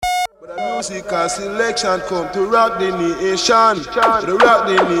Musical selection come to rock the nation. To rock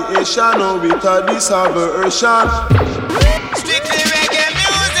the nation, now with a version. Strictly reggae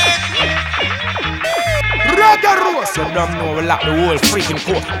music. Reggae Rose, you don't know we lock the whole freaking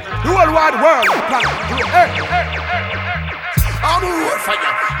court. The whole wide world is planning. Hey. I'm a road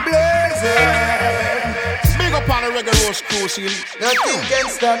fire, blazing. Big up on the Reggae Rose crew, see. Nothing can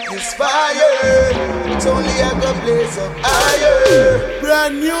stop this fire. It's only a good blaze of fire.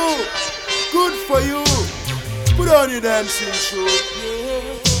 Brand new, good for you. Put on your dancing shoe.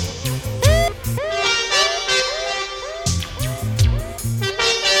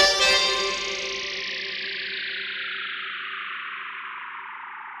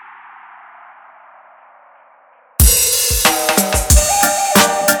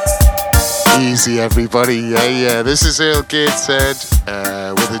 Easy everybody, yeah. This is Earl Gateshead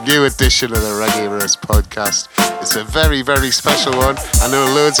with a new edition of the Reggae Rose podcast. It's a very, very special one. I know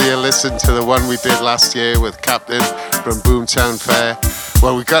loads of you listened to the one we did last year with Kaptin from Boomtown Fair.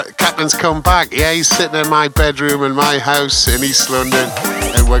 Well, we got Kaptin's come back. Yeah, he's sitting in my bedroom in my house in East London,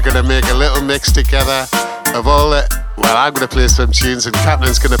 and we're gonna make a little mix together of all the. Well, I'm going to play some tunes and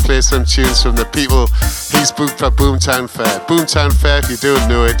Kaptin's going to play some tunes from the people he's booked for Boomtown Fair. Boomtown Fair, if you don't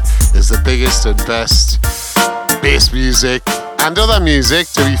know it, is the biggest and best bass music and other music.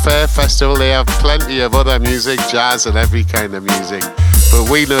 To be fair, festival, they have plenty of other music, jazz and every kind of music. But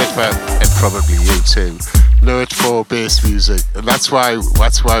we know it for, and probably you too, know it for bass music. And that's why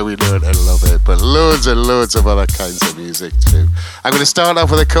we know it and love it. But loads and loads of other kinds of music too. I'm going to start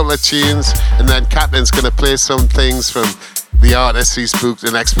off with a couple of tunes and then Kaptin's going to play some things from the artists he's booked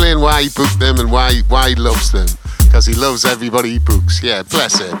and explain why he booked them and why he loves them. Because he loves everybody he books. Yeah,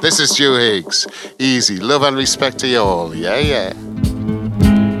 bless it. This is Joe Higgs. Easy. Love and respect to you all. Yeah. Yeah.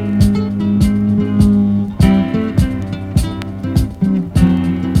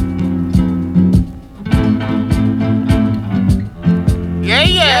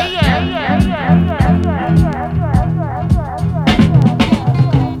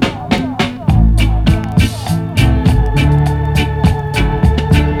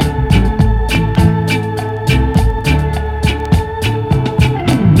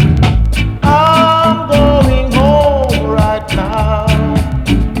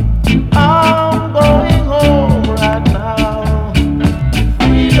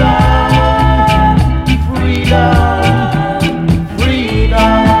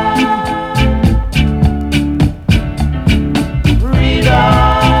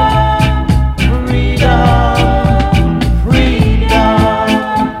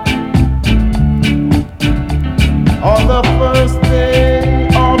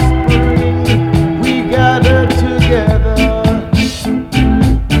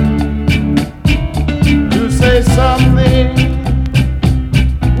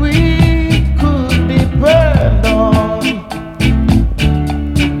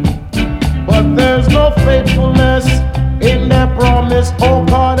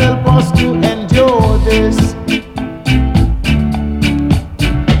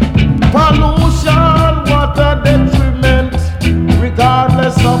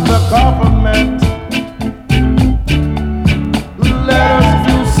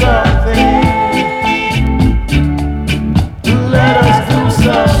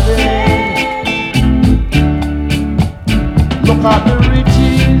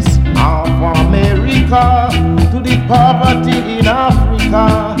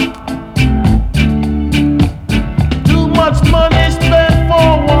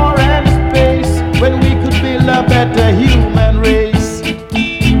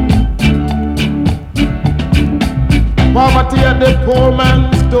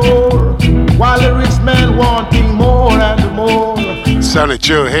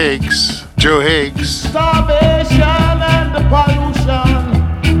 Joe Higgs. Starvation and the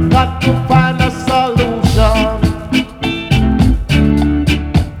pollution, got to find a solution.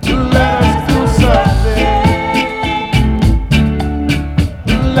 Let us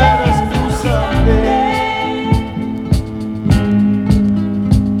do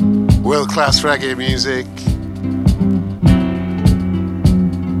something. World-class reggae music.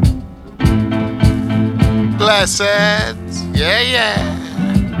 Blessed. Yeah.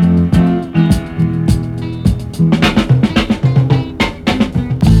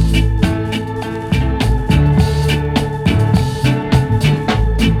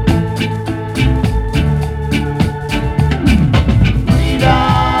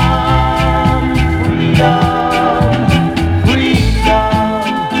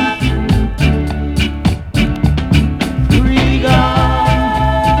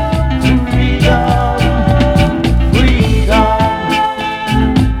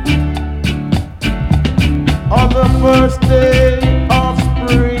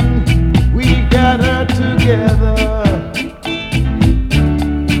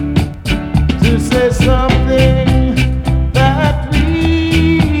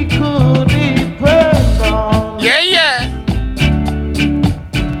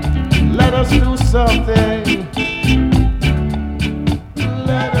 something.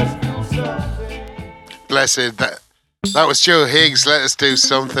 Let us do something. Blessed. That was Joe Higgs. Let us do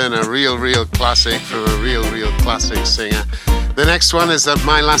something. A real classic from a real classic singer. The next one is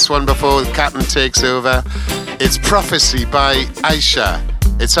my last one before Kaptin takes over. It's Prophecy by Aisha.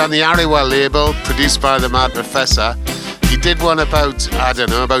 It's on the Ariwa label, produced by the Mad Professor. He did one about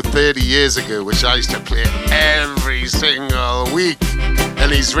 30 years ago, which I used to play every single week.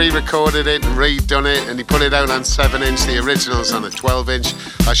 And he's re-recorded it and redone it, and he put it out on 7-inch. The original's on a 12-inch.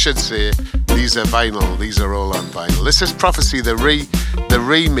 I should say, these are vinyl. These are all on vinyl. This is Prophecy, the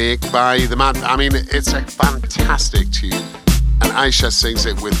remake by the man. I mean, it's a fantastic tune. And Aisha sings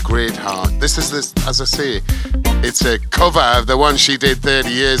it with great heart. This is, as I say, it's a cover of the one she did 30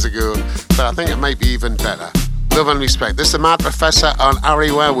 years ago, but I think it might be even better. Love and respect. This is the Mad Professor on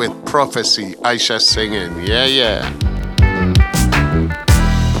Ariwa with Prophecy. Aisha singing. Yeah.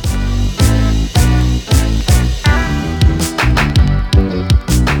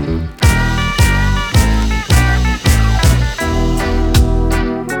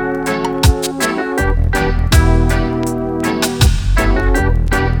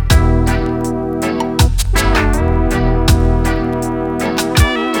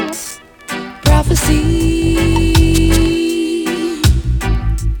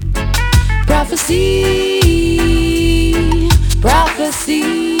 Prophecy,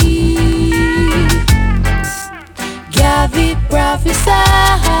 Gavi prophesy.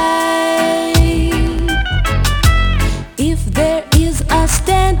 If there is a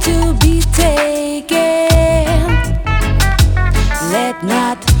stand to be taken, let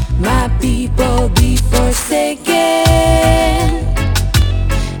not my people be forsaken.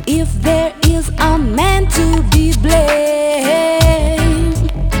 If there is a man to be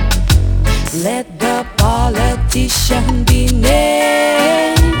blamed, let the politician be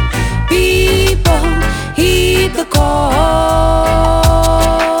named. People, heed the call.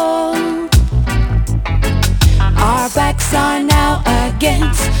 Our backs are now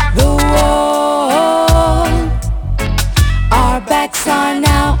against the wall. Our backs are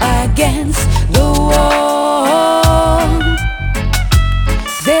now against the wall.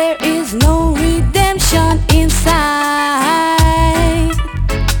 There is no redemption inside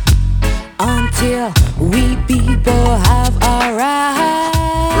until we people have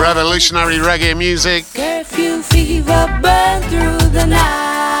arrived. Revolutionary reggae music. Curfew fever burn through the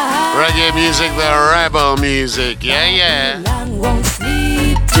night. Reggae music, the rebel music. Yeah. Babylon won't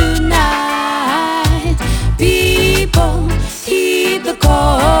sleep tonight. People, heed the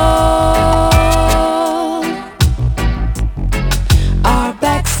call. Our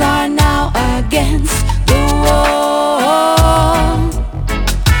backs are now against the wall.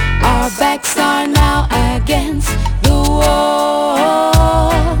 Our backs are now against the wall.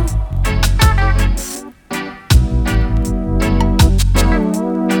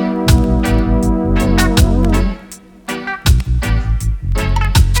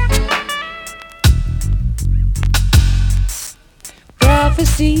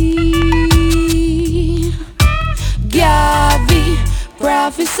 Prophecy, Gavi,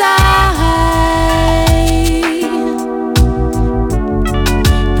 prophesy.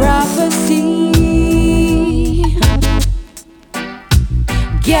 Prophecy,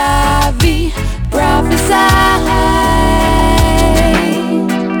 Gavi, prophesy.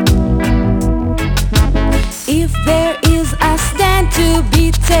 If there is a stand to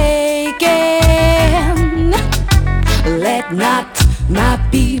be taken, let not my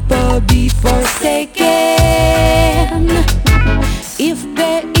people be forsaken. If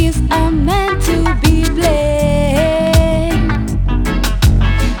there is a man to be blamed,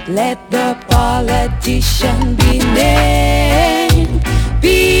 let the politician be named.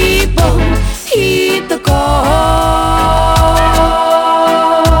 People, heed the call.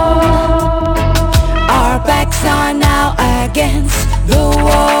 Our backs are now against the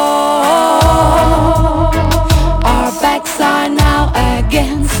wall. Our backs are now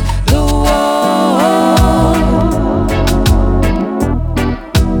against the wall.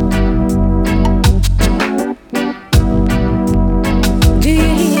 Do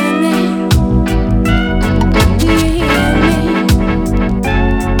you hear me? Do you hear me?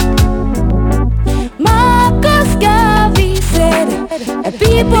 Marcus Garvey said, a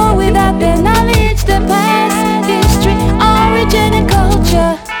people without their knowledge, the past, history, origin and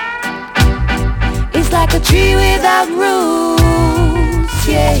culture, it's like a tree without roots.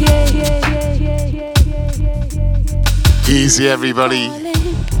 Yeah. Easy, everybody.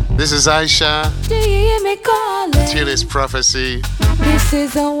 This is Aisha. Do you hear me calling? The tune is Prophecy. This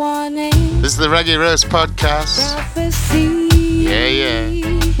is a warning. This is the Reggae Roast Podcast. Prophecy. Yeah.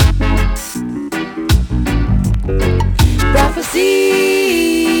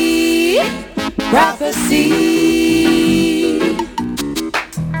 Prophecy, prophecy.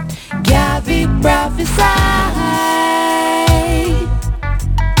 Gabby prophesy.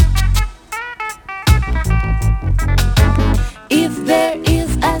 If there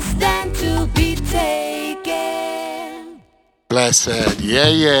is a stand to be taken. Blessed,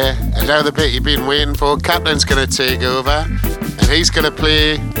 yeah. And now the bit you've been waiting for, Kaptin's going to take over. And he's going to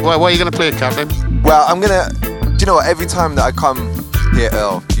play... Well, what are you going to play, Kaptin? Well, I'm going to... Do you know what? Every time that I come here,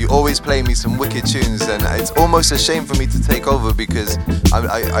 Earl, you always play me some wicked tunes, and it's almost a shame for me to take over because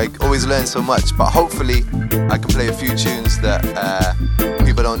I always learn so much. But hopefully, I can play a few tunes that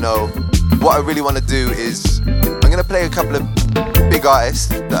people don't know. What I really want to do is I'm going to play a couple of big artists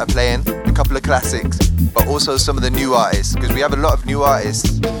that are playing, a couple of classics, but also some of the new artists, because we have a lot of new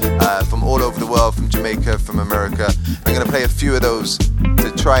artists from all over the world, from Jamaica, from America. I'm going to play a few of those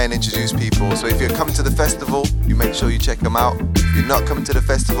to try and introduce people. So if you're coming to the festival, you make sure you check them out. If you're not coming to the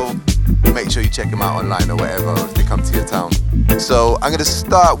festival, you make sure you check them out online or wherever if they come to your town. So I'm going to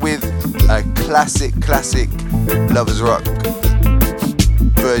start with a classic Lovers Rock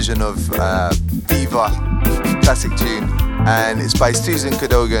version of Fever, classic tune. And it's by Susan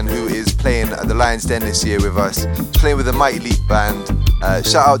Cadogan, who is playing at the Lion's Den this year with us. She's playing with the Mighty Leap Band.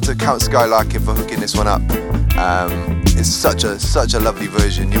 Shout out to Count Skylarkin for hooking this one up. It's such a lovely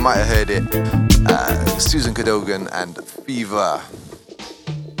version. You might have heard it. Susan Cadogan and Fever.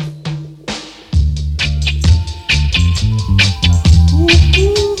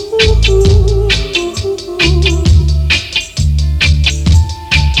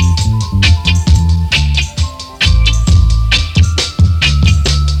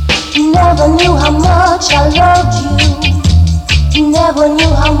 Never knew how much I loved you. Never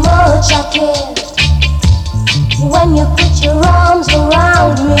knew how much I cared. When you put your arms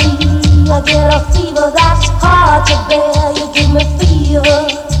around me, I get a fever that's hard to bear. You give me fever.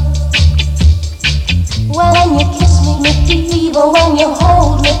 When you kiss me, fever. When you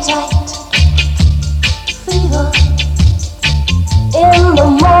hold me tight, fever. In the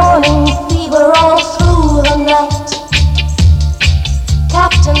morning, fever all through the night.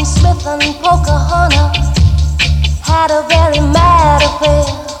 Kaptin Smith and Pocahontas had a very mad affair.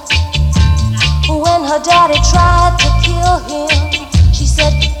 When her daddy tried to kill him, she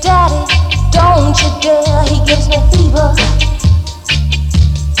said, Daddy, don't you dare. He gives me fever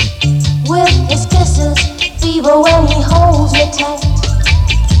with his kisses, fever when he holds me tight.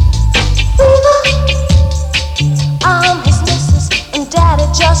 Fever, I'm his missus, and Daddy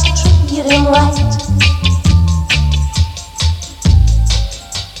just treat him right.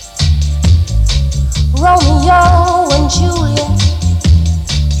 Romeo and Juliet,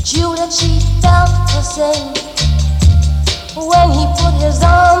 she felt the same. When he put his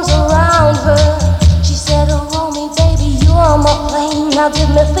arms around her, she said, oh, Romy, baby, you're my flame. Now give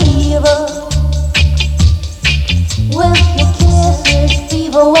me fever with your kisses,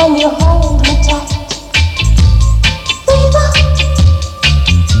 fever when you hold me tight. Fever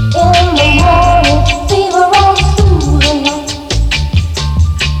in the morning, fever all through the night.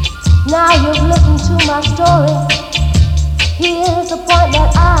 Now you've listened to my story. Here's the point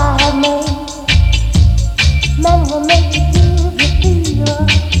that I have made. Men will make you give you fever.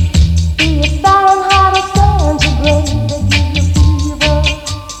 Be it Fahrenheit or centigrade, they give you fever.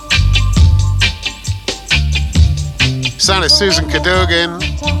 Son of Susan Cadogan.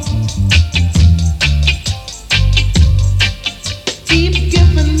 Keep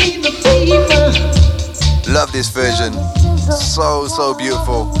giving me the fever. Love this version. So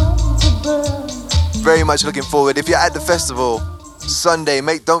beautiful. Very much looking forward. If you're at the festival Sunday,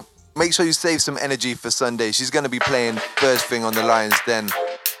 make sure you save some energy for Sunday. She's going to be playing first thing on the Lion's Den.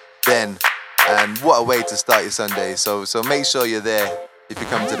 And what a way to start your Sunday. So make sure you're there if you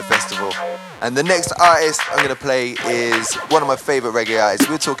come to the festival. And the next artist I'm going to play is one of my favorite reggae artists.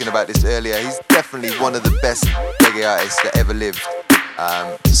 We were talking about this earlier. He's definitely one of the best reggae artists that ever lived.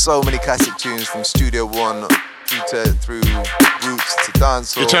 So many classic tunes from Studio One through Roots to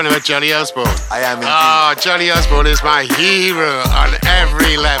Dancehall. You're talking about Johnny Osborne? I am indeed. Oh, Johnny Osborne is my hero on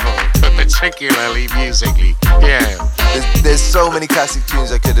every level, but particularly musically. Yeah. There's so many classic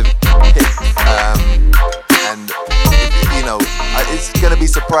tunes I could have picked. And, you know, it's going to be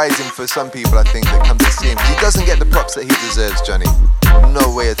surprising for some people, I think, that come to see him. He doesn't get the props that he deserves, Johnny. No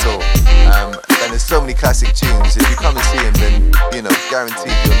way at all. And there's so many classic tunes. If you come and see him, then, you know,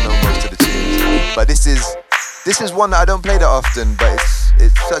 guaranteed you'll know most of the tunes. But this is one that I don't play that often, but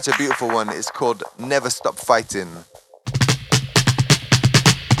it's such a beautiful one. It's called Never Stop Fighting.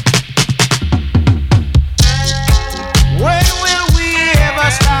 When will we ever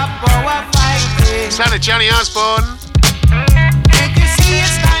stop our fighting? Son of Johnny Osborne.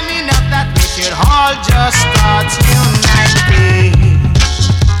 all just start uniting.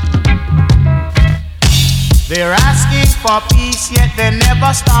 They're asking for peace, yet they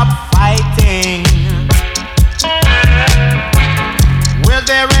never stop fighting. Will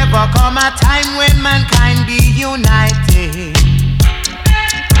there ever come a time when mankind be united?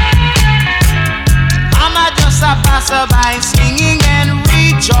 I'm just a passerby singing and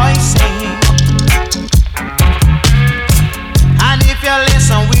rejoicing. And if you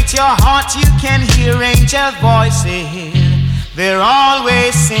listen with your heart, you can hear angel voices. They're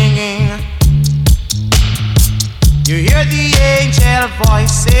always singing. You hear the angel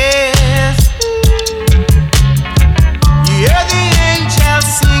voices. You hear the angels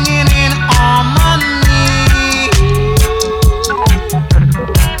singing in harmony.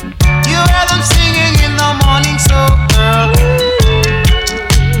 You hear them singing in the morning so early.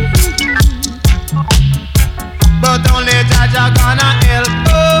 But only Jaja gonna help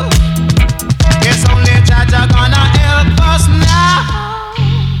us. Yes, only Jaja gonna help us now.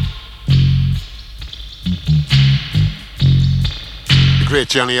 The great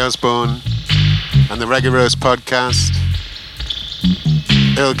Johnny Osborne and the Reggae Rose podcast.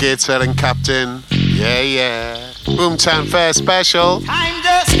 Earl Gateshead and Kaptin. Yeah. Boomtown Fair special. Time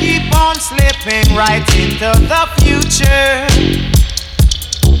just keep on slipping right into the future.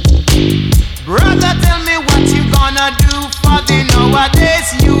 Brother, tell me what you gonna do for the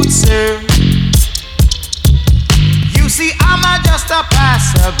nowadays youth, sir. You see, I'm just a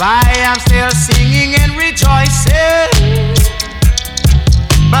passerby, I'm still singing and rejoicing.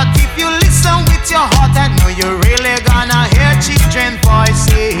 But if you listen with your heart, I know you're really gonna hear children's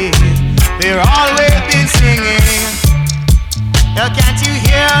voices. They're always been singing. Can't you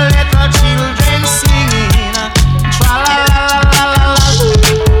hear little children singing? Tra-la-la-la-la-la.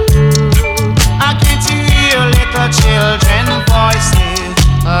 Can't you hear little children voices?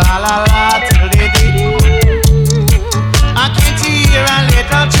 La-la-la till they do. Can't you hear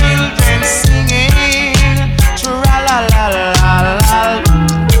little children singing? Tra-la-la-la-la.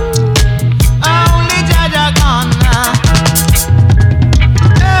 Only Jaja gonna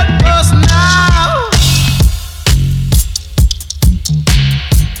help us now.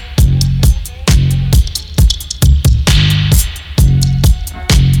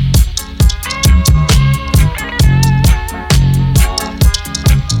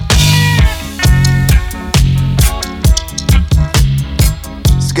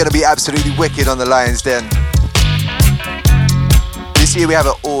 It's gonna be absolutely wicked on the Lions Den. This year we have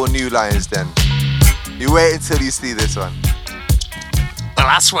an all new Lions Den. You wait until you see this one. The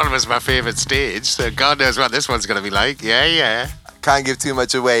last one was my favourite stage, so God knows what this one's going to be like. Yeah. Can't give too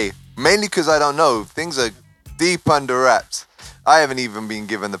much away, mainly because I don't know. Things are deep under wraps. I haven't even been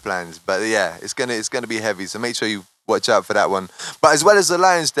given the plans, but yeah, it's gonna be heavy. So make sure you watch out for that one. But as well as the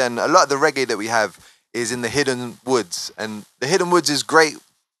Lions Den, a lot of the reggae that we have is in the Hidden Woods, and the Hidden Woods is great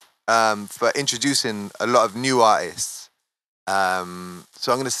for introducing a lot of new artists. So I'm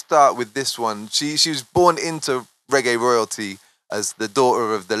going to start with this one. She was born into reggae royalty as the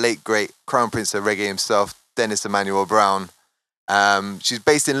daughter of the late great Crown Prince of Reggae himself, Dennis Emmanuel Brown. She's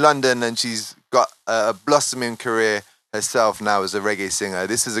based in London and she's got a blossoming career herself now as a reggae singer.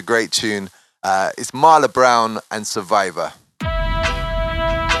 This is a great tune. It's Marla Brown and Survivor.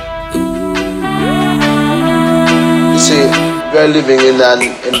 You see, we're living in an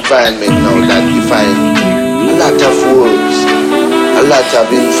environment now that we find a lot of wolves, a lot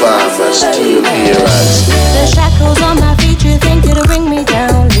of informers, steel bearers. The shackles on my feet, you think it'll bring me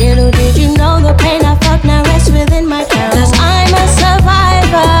down. Little did you know the pain I felt now rests within my crown. 'Cause I'm a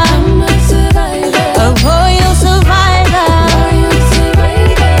survivor, a royal survivor.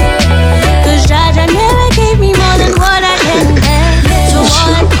 'Cause Jaja never gave me more than what I can bear. So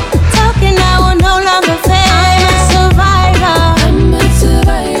what? Talking now will no longer fair. I'm a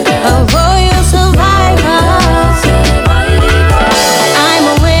survivor, a royal survivor. I'm a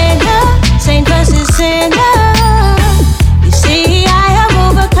winner, saint versus sinner. You see, I have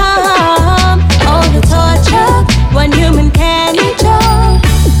overcome all the torture one human can endure.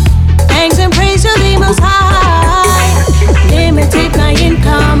 Thanks and praise to the Most High. Limited my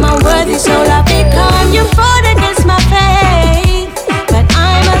income, I'm worthy, so I become. You fought against my faith, but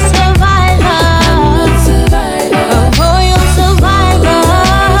I'm a survivor, a royal survivor.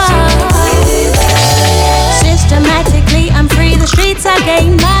 Systematically, I'm free. The streets, I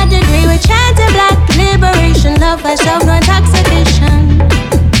gain my degree with chanting black liberation, love thyself, no intoxication.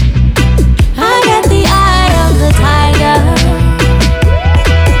 I got the eye of the tiger.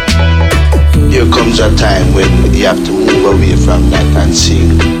 There comes a time when you have to move away from that and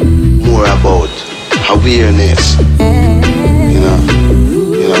sing more about awareness. You know,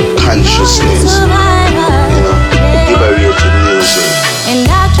 consciousness, liberating music.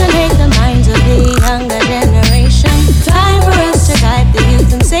 Indoctrinate the minds of the younger generation. Time for us to guide the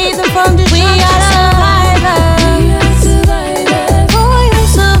youth and save them from destruction. We are survivors. Royal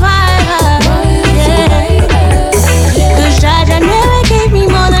survivors. Cause Jaja never gave me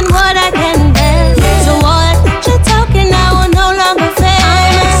more than what I can bear. So all that you're talking now will no longer fair.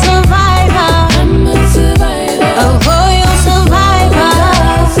 I'm a survivor. A royal survivor.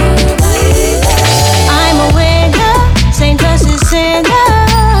 I'm a winner. Saint versus sinner.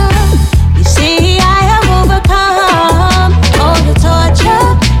 You see, I have overcome all the torture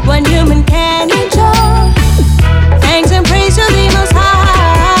one human can endure. Thanks and praise to the Most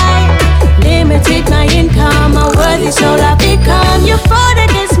High. Limited my income, a worthy soul I've become. You fought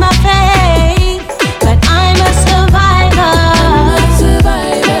against my faith, but I'm a survivor.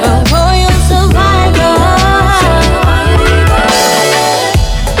 A royal survivor.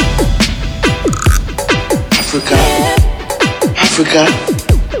 Africa,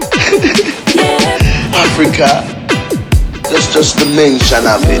 Africa, just the mention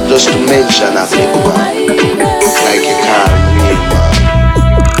of it, man. Like you can't read, man.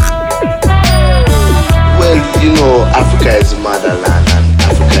 Well, you know, Africa is the motherland, and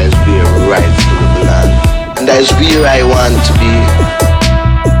Africa is where rightful land, and that is where I want to be.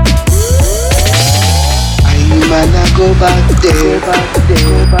 I go back there. I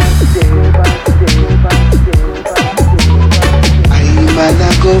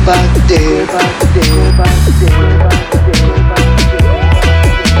go back there.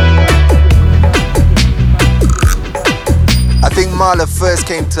 I think Marla first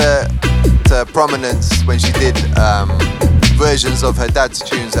came to prominence when she did versions of her dad's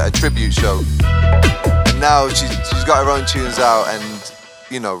tunes at a tribute show. And now she's got her own tunes out and,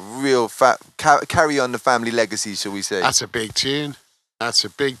 you know, real carry on the family legacy, shall we say. That's a big tune.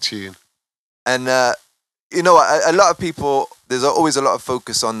 And, you know, a lot of people, there's always a lot of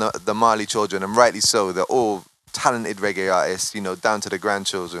focus on the Marley children, and rightly so. They're all talented reggae artists, you know, down to the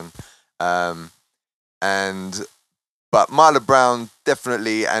grandchildren. But Marla Brown,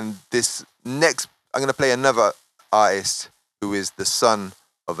 definitely, and this next, I'm going to play another artist who is the son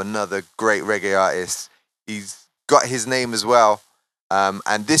of another great reggae artist. He's got his name as well.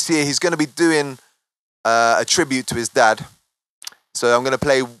 And this year he's going to be doing a tribute to his dad. So I'm going to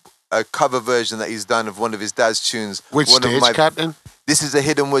play a cover version that he's done of one of his dad's tunes. Which stage, Kaptin? This is the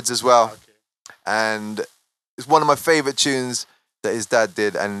Hidden Woods as well. Okay. And it's one of my favourite tunes that his dad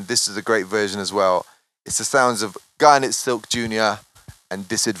did, and this is a great version as well. It's the sounds of Garnet Silk Jr. and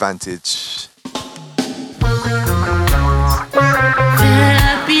Disadvantage. There'll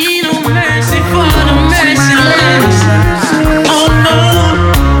be no mercy for the merciless. Oh no,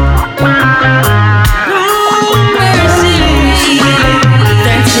 no mercy.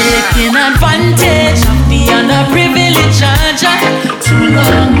 They're taking advantage of the underprivileged. Too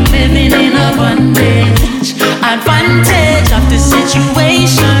long living in a bondage. Advantage of the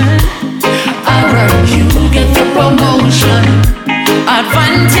situation. You get the promotion.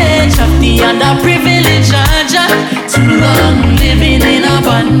 Advantage of the underprivileged. Too long living in a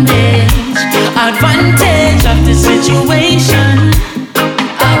bondage. Advantage of the situation.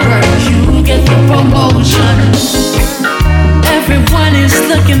 You get the promotion. Everyone is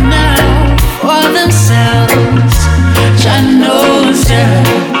looking out for themselves. Jah knows that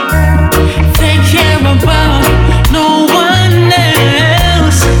they care about no one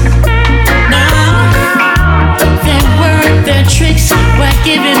else. Their tricks were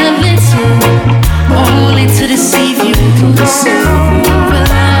given a little, only to deceive you. But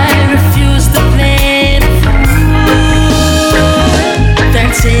I refuse to play the fool.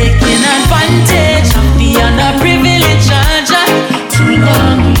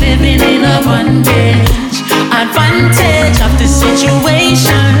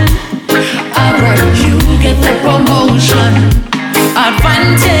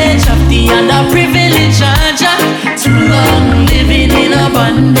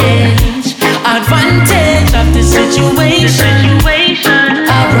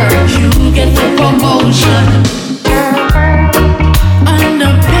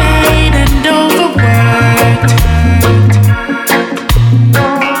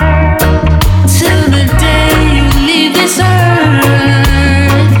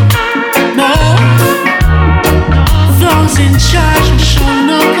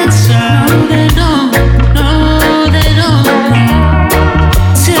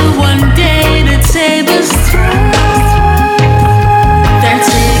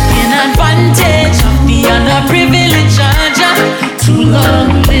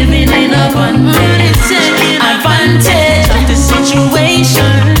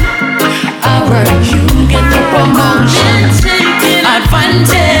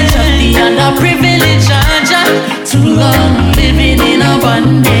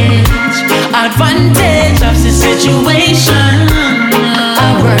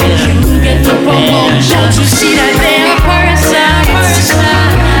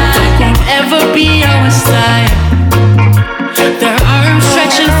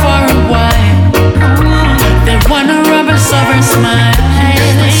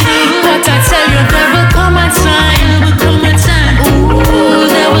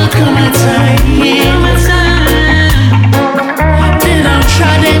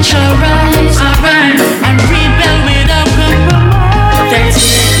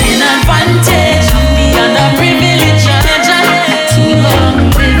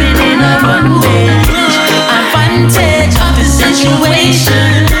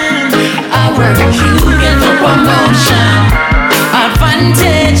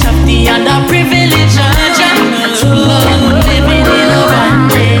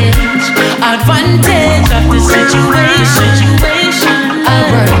 advantage of the situation.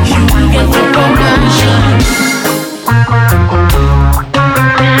 Alright, you get the promotion.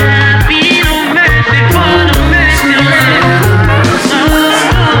 Be no mercy for the merciless.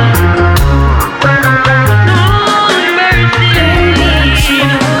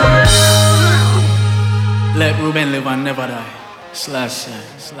 Let Ruben live and never die. Slash.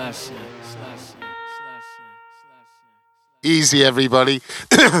 Easy, everybody.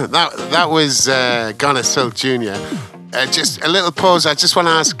 that was Ghana Silk Jr. Just a little pause. I just want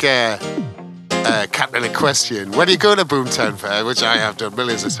to ask Kaptin a question. When you go to Boomtown Fair, which I have done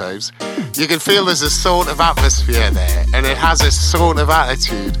millions of times, you can feel there's a sort of atmosphere there, and it has a sort of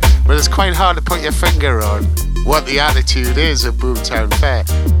attitude, but it's quite hard to put your finger on what the attitude is at Boomtown Fair.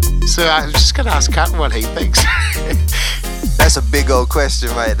 So I'm just going to ask Kaptin what he thinks. That's a big old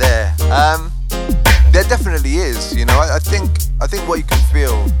question right there. There definitely is, you know. I think what you can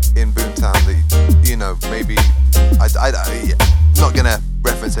feel in Boomtown, that, you know, maybe I'm not gonna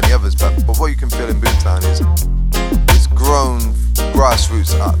reference any others, but what you can feel in Boomtown is it's grown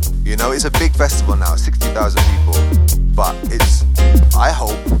grassroots up. You know, it's a big festival now, 60,000 people, but it's, I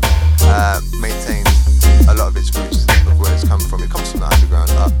hope, maintains a lot of its roots of where it's come from. It comes from the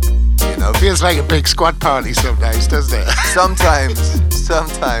underground up. You know, feels like a big squad party sometimes, doesn't it? Sometimes.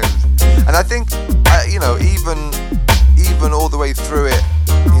 And I think, you know, even all the way through it,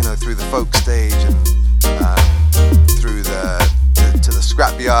 you know, through the folk stage and through to the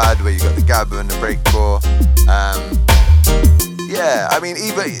scrapyard where you got the gabba and the breakcore. Yeah, I mean,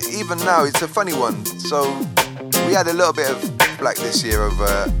 even now it's a funny one. So we had a little bit of black this year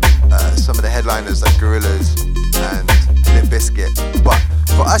over some of the headliners like Gorillaz and Limp Bizkit, but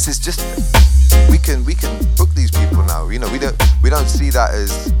for us it's just we can book these people now. You know, we don't see that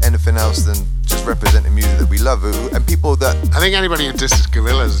as anything else than just representing music that we love. And people that, I think anybody who disses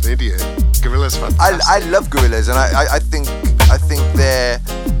Gorillaz is an idiot. Gorillaz fantastic. I love Gorillaz, and I think they're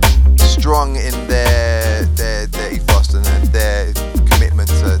strong in their ethos and their commitment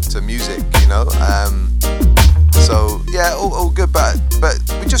to music. You know. So yeah, all good, but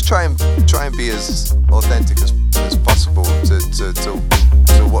we just try and be as authentic as possible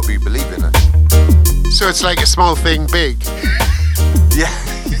to what we believe in. So it's like a small thing big. Yeah.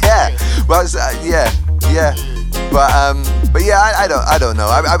 Well, yeah. But yeah, I don't know.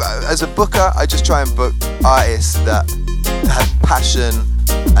 I, as a booker, I just try and book artists that have passion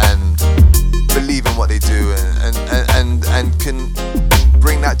and believe in what they do and can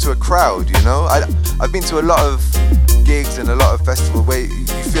bring that to a crowd. You know, I've been to a lot of gigs and a lot of festivals where you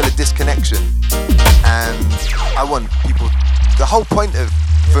feel a disconnection, and I want people. The whole point of,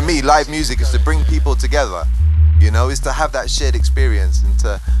 for me, live music is to bring people together. You know, is to have that shared experience and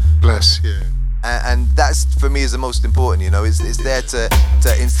to bless, yeah. And that's, for me, is the most important. You know, is there to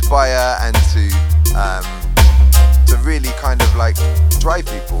inspire and to really kind of like drive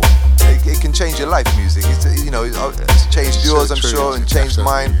people. It can change your life. Music, it's, you know, it's changed yours, I'm sure, and changed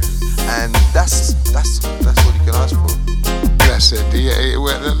mine. And that's all you can ask for. Bless it. Yeah,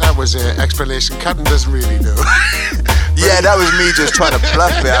 that was an explanation Kaptin doesn't really know. Yeah, that was me just trying to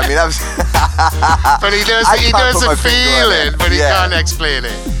bluff it. I mean, that was. But he doesn't feel it, but he can't explain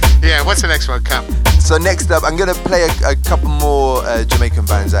it. Yeah, what's the next one, Cap? So next up, I'm gonna play a couple more Jamaican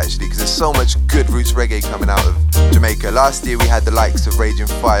bands actually, because there's so much good roots reggae coming out of Jamaica. Last year we had the likes of Raging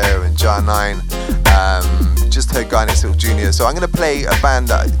Fire and Jar 9. Just heard Ghana Silk Jr. So I'm gonna play a band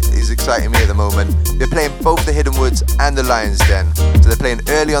that is exciting me at the moment. They're playing both the Hidden Woods and the Lion's Den. So they're playing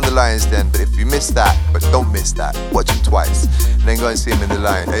early on the Lion's Den, but if you missed that, but don't miss that, watch them twice, and then go and see them in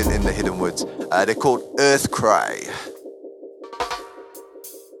the Hidden Woods. They're called Earth Cry.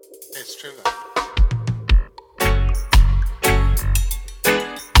 It's true.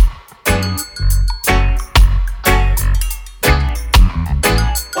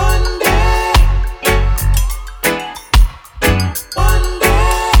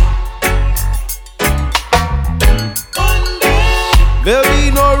 There'll be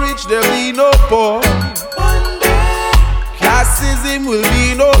no rich, there'll be no poor. Classism will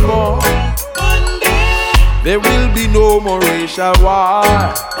be no more. There will be no more racial war.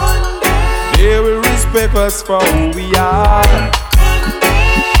 They will respect us for who we are.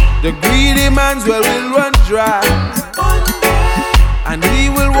 The greedy man's well will run dry, and he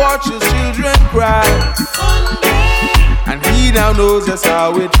will watch his children cry. And he now knows just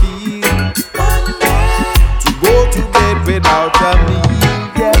how it feels to go to bed without a meal.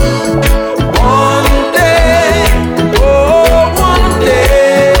 Yeah. One day, oh one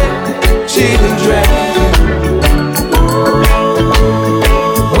day, children,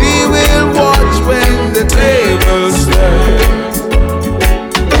 we will watch when the tables turn.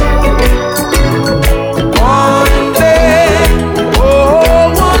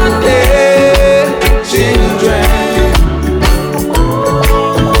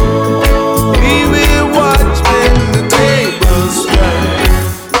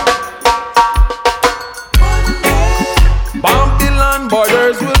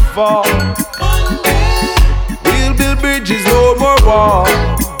 war,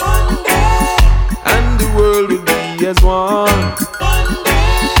 and the world will be as one.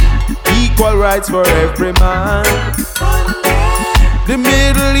 Equal rights for every man. The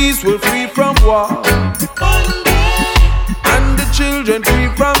Middle East will free from war, and the children free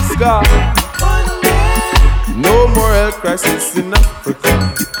from scar. No more health crisis in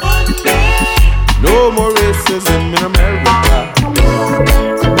Africa. No more racism in America.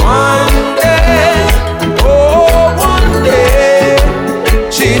 One day, oh one day,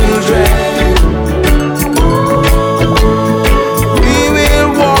 children, we will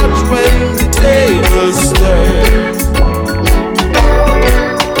watch when the tables turn.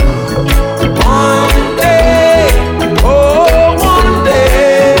 One day, oh one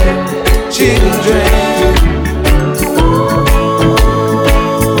day, children.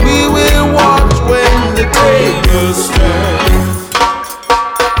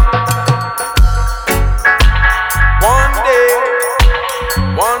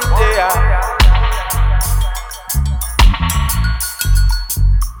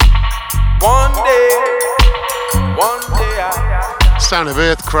 Sound of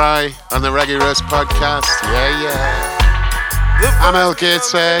Earth Cry on the Reggae Roast podcast. Yeah. I'm Earl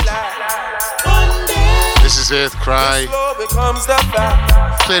Gateshead. This is Earth Cry.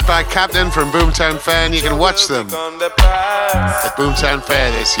 Played by Kaptin from Boomtown Fair, and you can watch them at Boomtown Fair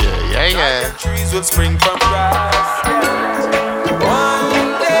this year. Yeah. Trees will spring from grass.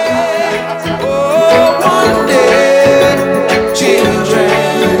 One day, oh one day, children.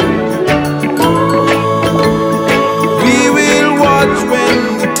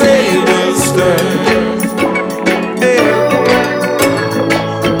 When the tables turn, hey.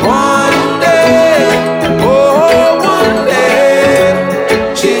 One day, oh one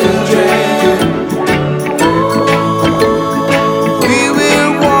day, children, we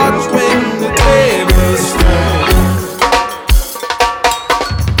will watch when the tables turn.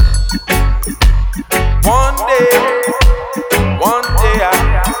 One day,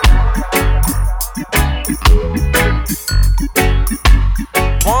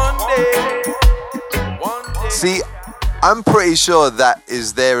 See, I'm pretty sure that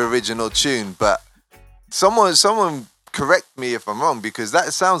is their original tune, but someone correct me if I'm wrong, because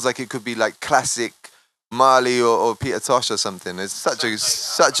that sounds like it could be like classic Marley or Peter Tosh or something. It's such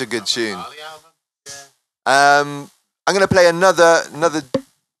a good tune. I'm gonna play another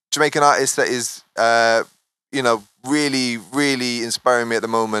Jamaican artist that is really inspiring me at the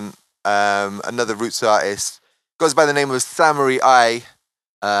moment. Another roots artist, goes by the name of Samurai I,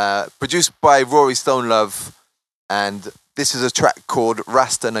 produced by Rory Stonelove. And this is a track called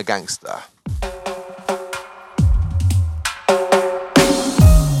Rasta Na Gangster.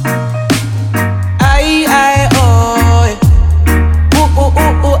 Aye, oh.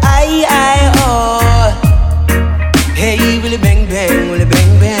 Ooh, aye, oh. Hey, will it bang, bang, will it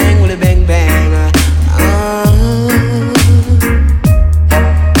bang, bang, will it bang, bang.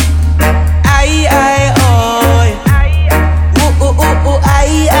 Aye, oh. Ooh,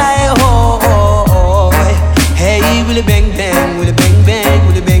 aye, oh. Hey, will it bang, bang, will it bang, bang,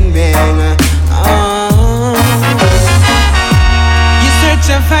 will it bang, bang. You search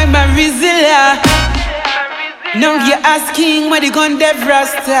and find my Rizilla. Now you're asking where the gun dev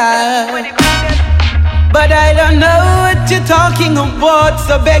Rasta. But I don't know what you're talking about,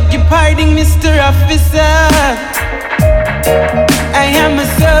 so beg your pardon, Mr. Officer. I am a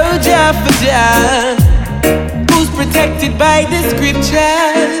soldier for Jah, who's protected by the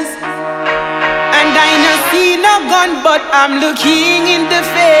scriptures. And I no see no gun, but I'm looking in the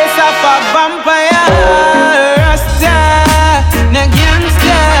face of a vampire. Rasta, na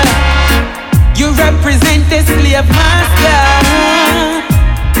gangster. You represent the slave master.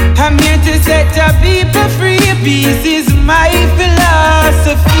 I'm here to set your people free. Peace is my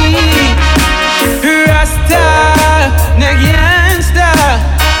philosophy. Rasta, na gangster.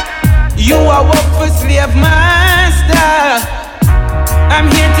 You are work for slave master. I'm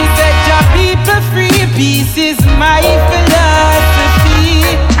here to set your people free. Peace is my philosophy.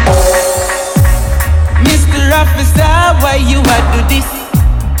 Mr. Officer, why you a do this?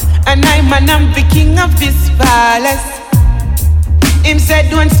 And I'm the king of this palace. Him said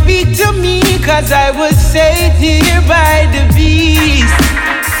don't speak to me, cause I was saved here by the beast.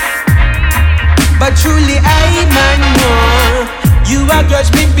 But truly I man know you a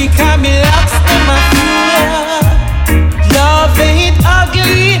grudge me become me locks to my floor. Love ain't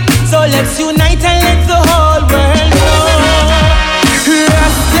ugly, so let's unite and let the whole world know.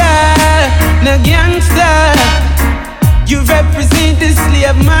 Rasta, na gangster. You represent the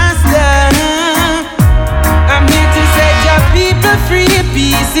slave master. I'm here to set your people free.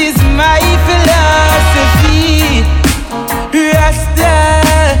 Peace is my philosophy. Rasta.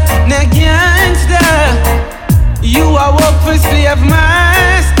 slave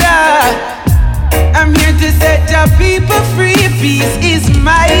master. I'm here to set your people free. Peace is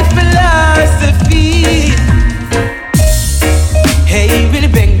my philosophy. Hey, willy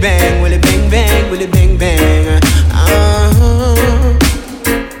bang bang, willy bang bang, willy bang bang.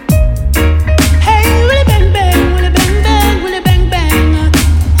 Hey, willy bang bang, willy bang bang, willy bang bang.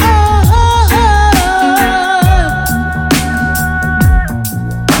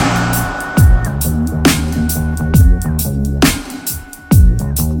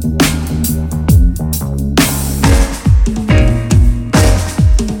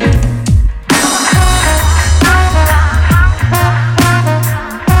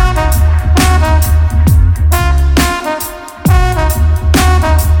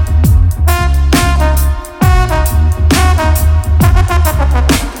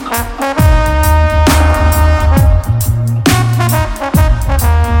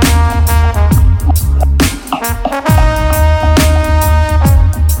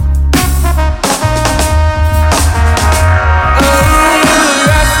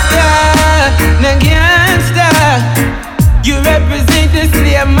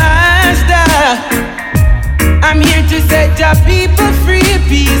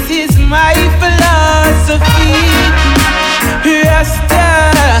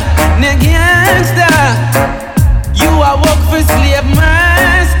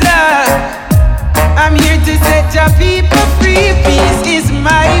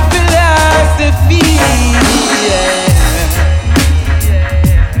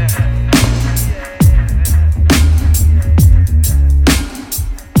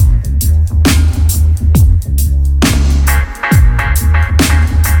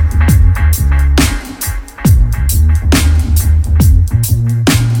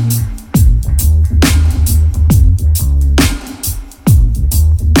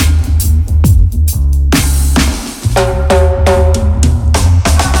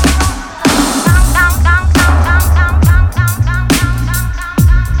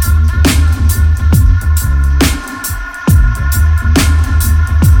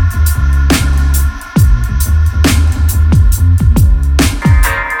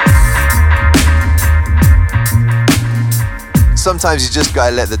 Sometimes you just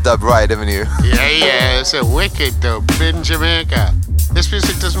gotta let the dub ride, haven't you? Yeah, it's a wicked dub in Jamaica. This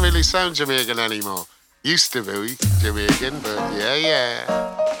music doesn't really sound Jamaican anymore. Used to be Jamaican, but yeah.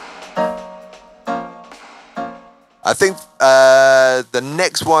 I think the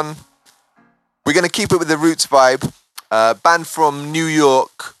next one, we're gonna keep it with the roots vibe. Band from New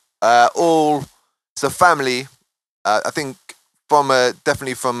York, it's a family. I think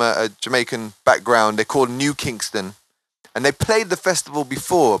definitely from a Jamaican background. They're called New Kingston. And they played the festival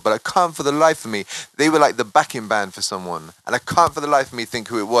before, but I can't for the life of me. They were like the backing band for someone. And I can't for the life of me think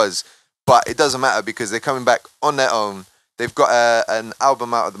who it was. But it doesn't matter because they're coming back on their own. They've got an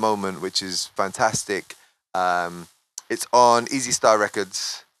album out at the moment, which is fantastic. It's on Easy Star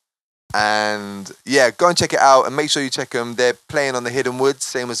Records. And yeah, go and check it out and make sure you check them. They're playing on the Hidden Woods,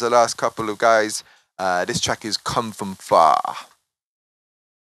 same as the last couple of guys. This track is Come From Far.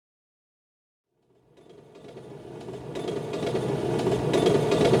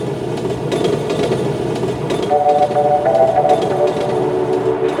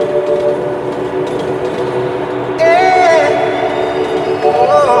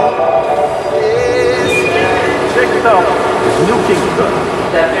 Check it out. It's New Kingston.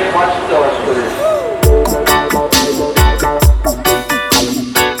 That big watch doors for this.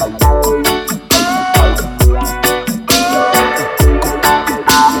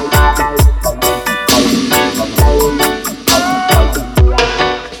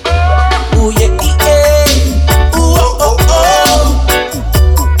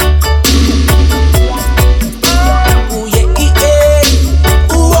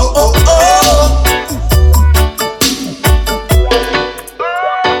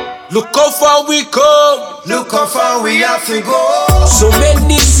 Look how far we come. Look how far we have to go. So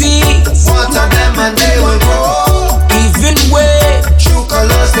many seeds. Water them and they will grow. Even way. True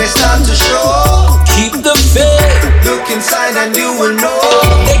colors they start to show. Keep the faith. Look inside and you will know.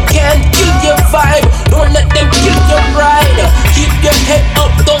 They can't kill your vibe. Don't let them kill your ride. Keep your head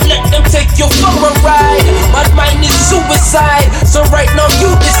up. Don't let them take you for a ride. My mind is suicide. So right now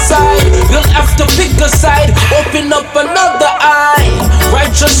you decide. You'll have to pick a side. Open up another eye.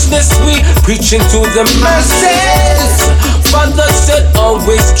 Righteousness we preaching to the masses. Father said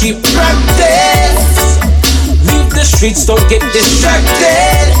always keep practice. Leave the streets, don't get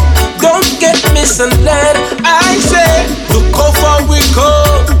distracted. Don't get misled. I say, look how far we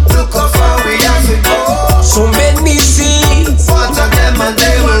come. Look how far we have to go. So many seeds. Water them and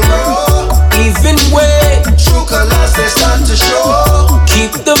they will grow. Even way. True colors they start to show.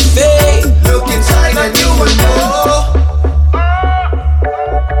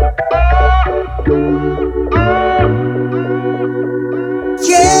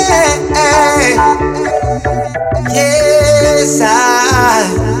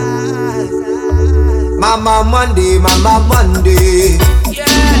 Mama Monday.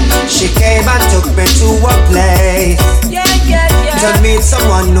 She came and took me to a place to meet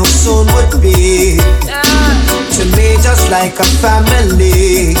someone who soon would be to me just like a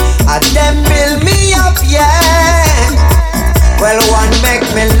family. And them build me up, Well, one make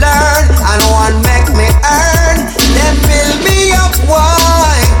me learn and one make me earn. Them build me up,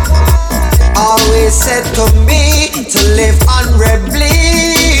 why? Always said to me to live honorably.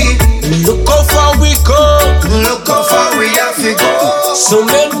 Look how far we go. Look how far we have to go. So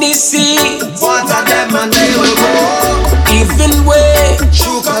many seeds. Water them and they will grow. Even way.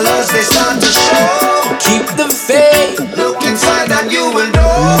 True colors they start to show. Keep the faith. Look inside and you will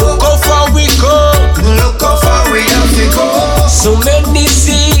know. Look how far we go. Look how far we have to go. So many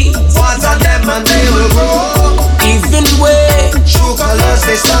seeds. Water them and they will grow. Even way. True colors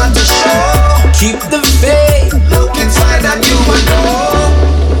they start to show. Keep the faith. Look inside and you will know.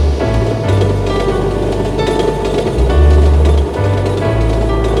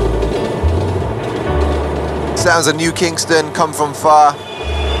 Sounds of New Kingston, come from far.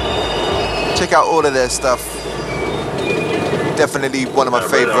 Check out all of their stuff. Definitely one of my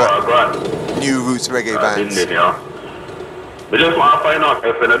favorite new roots reggae bands. We just want to find out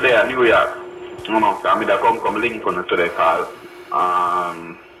if in a day at New York, you know, because I come link on it today, call.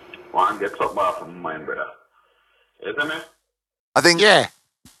 Want to get something off from mine, brother. Isn't it? I think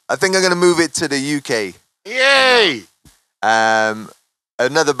I'm gonna move it to the UK. Yay!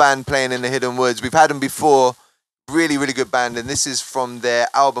 Another band playing in the Hidden Woods. We've had them before. Really, really good band, and this is from their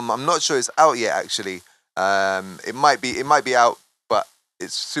album. I'm not sure it's out yet, actually. It might be out, but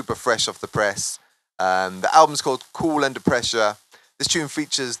it's super fresh off the press. The album's called Cool Under Pressure. This tune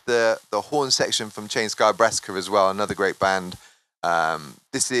features the horn section from Chain Sky Brassica as well, another great band.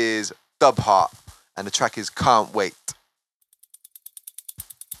 This is Dub Heart, and the track is Can't Wait.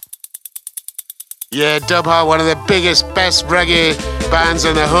 Yeah, Dub Heart, one of the biggest, best reggae bands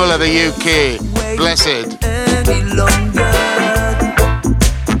in the whole of the UK. Blessed. Any longer.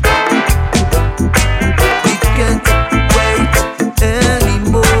 We can't wait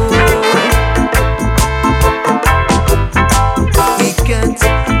anymore. We can't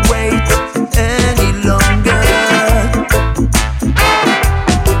wait any longer.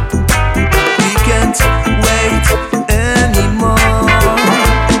 We can't wait anymore.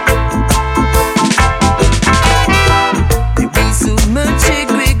 There be so much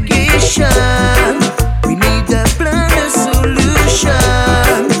segregation. We need a plan, a solution.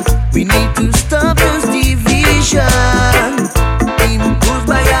 We need to stop those division imposed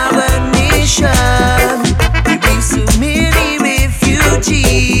by our nation. There be so many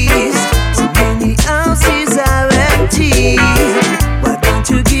refugees, so many houses are empty. Why don't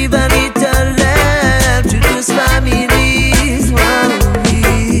you give a little help to those families? We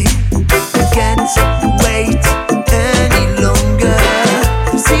can't wait any longer.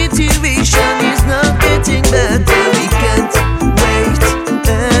 The situation is not getting better. We can't wait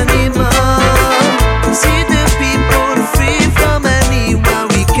anymore to see the people free from anyone.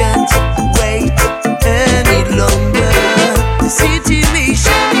 We can't wait any longer. The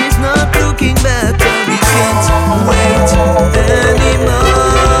situation is not looking better. We can't wait anymore.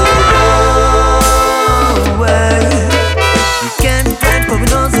 We can't wait for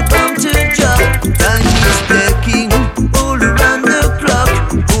another bomb to drop. Time is ticking all around the clock,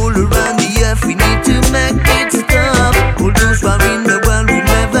 all around the earth. We need to make it stop. All those who are in the world will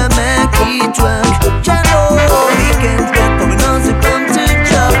never make it work. We can't wait for another bomb to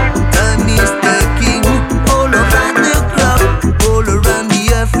drop. Time is ticking all around the clock, all around the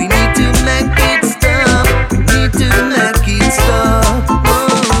earth. We need to make it stop. We need to make it stop.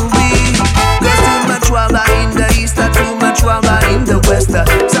 There's too much war in the east, too much war in the west.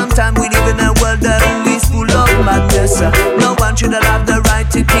 Sometimes we live in a world that is full of madness. No one should have the right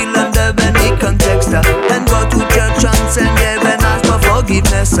to kill under any context. And go to church and send heaven ask for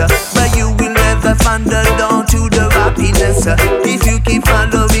forgiveness. But you will never find the door to the happiness if you keep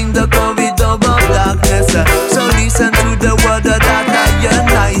following the corridor of darkness. So listen to the word that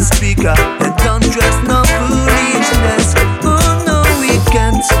I speak, and don't dress no foolishness. Oh no, we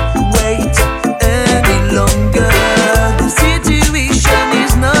can't wait any longer. The situation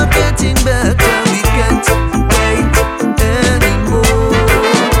is not getting better. We can't wait anymore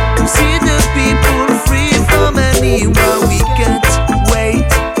to see the people free from anyone. We can't wait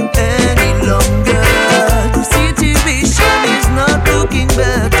any longer. The situation is not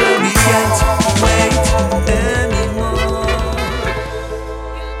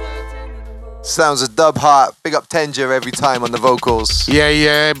Sounds of Dub Heart. Big up Tenja every time on the vocals.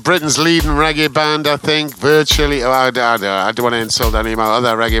 Yeah. Britain's leading reggae band, I think. Virtually. Oh, I don't want to insult any of my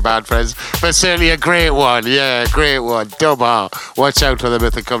other reggae band friends, but certainly a great one. Yeah, great one. Dub Heart. Watch out for them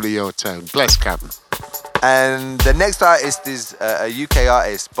if they come to your town. Bless Kaptin. And the next artist is a UK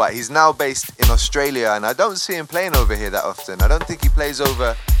artist, but he's now based in Australia, and I don't see him playing over here that often. I don't think he plays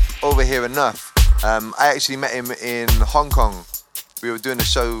over here enough. I actually met him in Hong Kong. We were doing a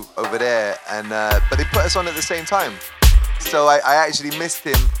show over there, and but they put us on at the same time. So I actually missed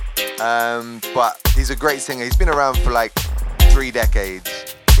him, but he's a great singer. He's been around for like 3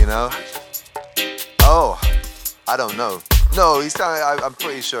 decades, you know? Oh, I don't know. No, I'm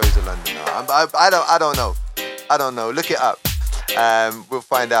pretty sure he's a Londoner. I don't know. Look it up. We'll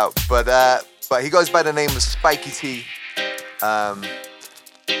find out. But he goes by the name of Spiky T.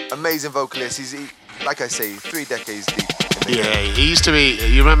 Amazing vocalist. He's like I say, 3 decades deep. Yeah, he used to be.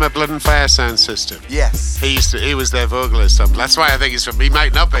 You remember Blood and Fire sound system? Yes. He was their vocalist. That's why I think he's from. He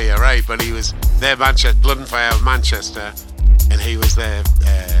might not be, right? But he was their Blood and Fire of Manchester, and he was their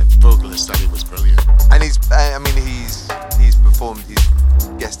vocalist, and he was brilliant. And he's performed, he's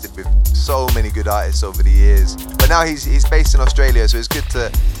guested with so many good artists over the years. But now he's based in Australia, so it's good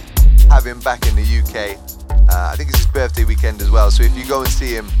to have him back in the UK. I think it's his birthday weekend as well, so if you go and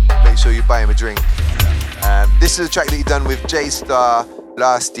see him, make sure you buy him a drink. This is a track that he done with J Star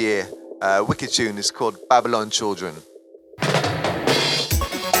last year. Wicked tune. It's called Babylon Children.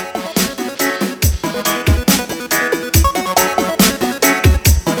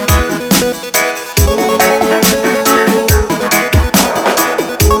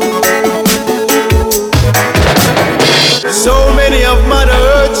 So many of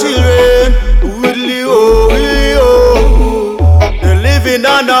mother children, they're living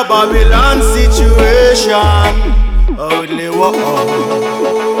under Babylon situation.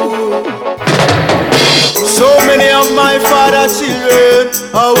 So many of my father children,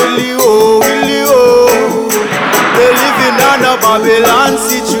 they're living under Babylon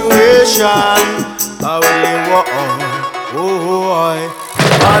situation.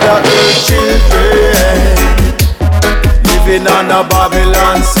 Mother earth children, living under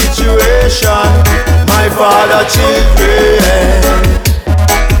Babylon situation. My father children,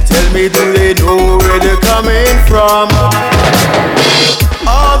 tell me, do they know where they're coming from?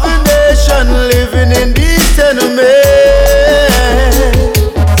 All the nation living in these tenements,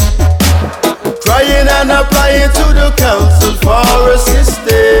 crying and applying to the council for assistance.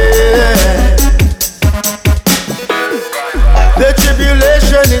 The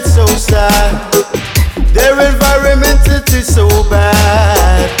tribulation, it's so sad. Their environment, it is so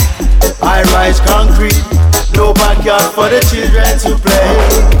bad. High-rise concrete, no backyard for the children to play.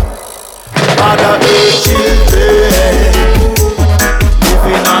 Mother earth children,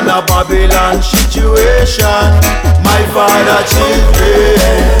 living on a Babylon situation. My father children,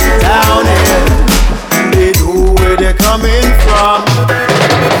 down here, they know where they're coming from.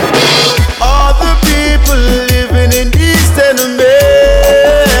 All the people living in these tenements,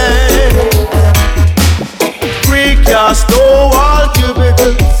 precast, no wall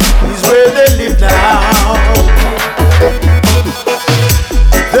cubicles is where they live now.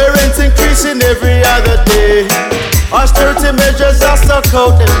 The rent's increasing every other day. Austerity measures are stuck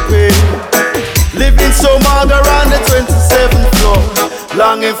out and pay. Living so mager on the 27th floor,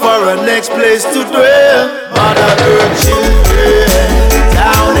 longing for a next place to dwell. Mother earth children,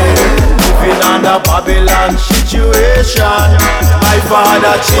 down here, living under Babylon situation. My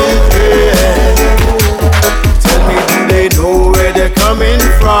father children, tell me, do they know where they're coming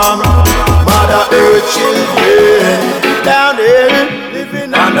from? Mother earth children, down there,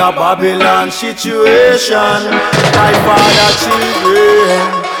 living under Babylon situation. My father children,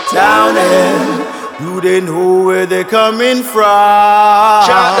 down there, do they know where they're coming from?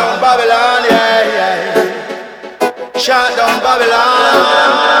 Shut down Babylon, yeah. Shut down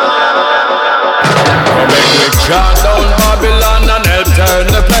Babylon. Make me shut down Babylon and help turn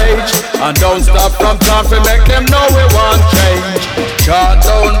the page. And don't stop from talking, make them know we want change. Shut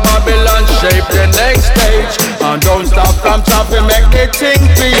down Babylon, shape the next stage. And don't stop from talking, make the thing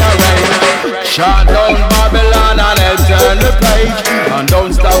be arranged. Shut down Babylon and help turn the page. And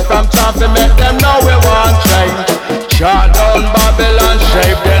don't stop from talking, make them know we want change. Shut down Babylon,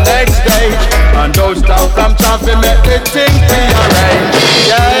 shape the next stage. And don't stop from talking, make the thing be arranged.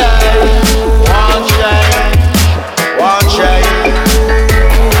 Yeah, one change, one change.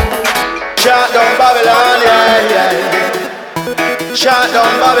 Shut down Babylon, yeah. Shut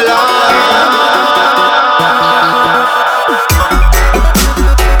down Babylon.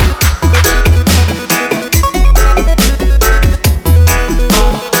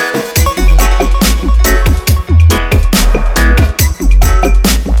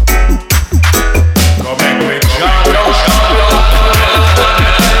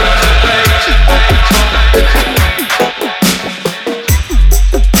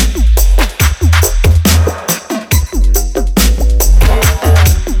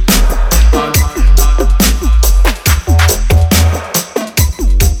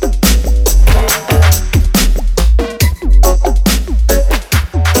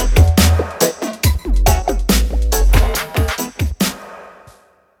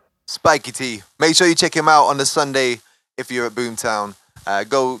 Spikey T. Make sure you check him out on the Sunday if you're at Boomtown.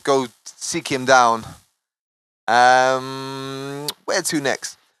 Go seek him down. Where to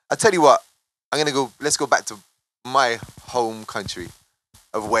next? I tell you what, let's go back to my home country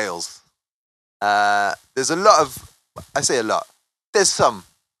of Wales. There's a lot of, I say a lot, there's some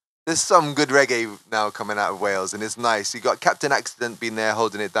good reggae now coming out of Wales, and it's nice. You got Kaptin Accident been there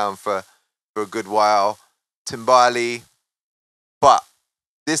holding it down for a good while, Timbali, but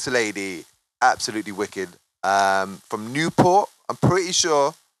this lady, absolutely wicked. From Newport, I'm pretty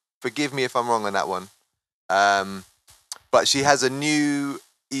sure, forgive me if I'm wrong on that one, but she has a new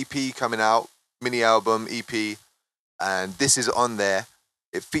EP coming out, mini album EP, and this is on there.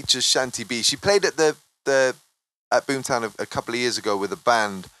 It features Shanty B. She played at at Boomtown a couple of years ago with a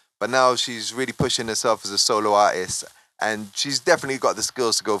band, but now she's really pushing herself as a solo artist, and she's definitely got the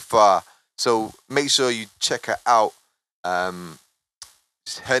skills to go far. So make sure you check her out.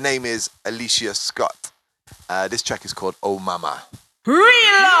 Her name is Alicia Scott. This track is called Oh Mama.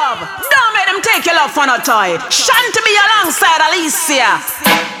 Real love, don't make them take your love for no toy. Shanty be alongside Alicia.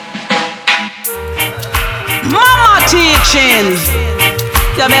 Mama teachings.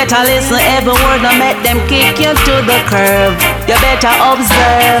 You better listen every word, don't make them kick you to the curb. You better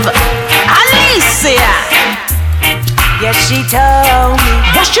observe Alicia. Yes, she told me.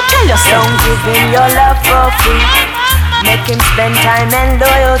 What she tell you, son? Don't give him your love for free. Make him spend time and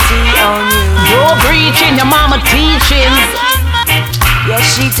loyalty on you. You're preaching your mama teachings. Yes,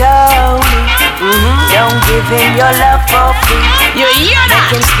 she told me. Don't give him your love for free. You hear that?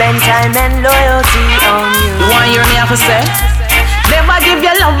 Make him spend time and loyalty on you. You want to hear me have to say? Never give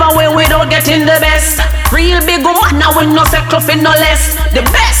your love away without getting the best. Real big woman, now we no say cluffing no less. The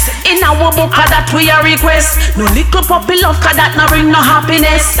best in our book, that we a request. No little puppy love, cause that no bring no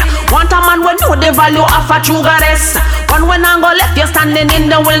happiness. Want a man we know the value of a true goddess. One when I go left, you're standing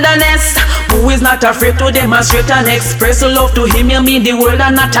in the wilderness. Who is not afraid to demonstrate and express love to him? You mean the world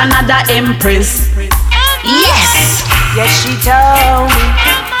and not another empress. Yes. Yes, she told me.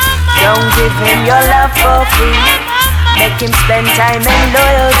 Don't give him your love for free. Make him spend time and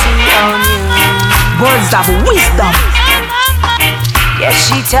loyalty on you. Words of wisdom. Yes,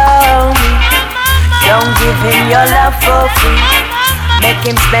 she told me. Don't give him your love for free. Make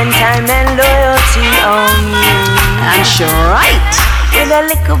him spend time and loyalty on you. And she right. With a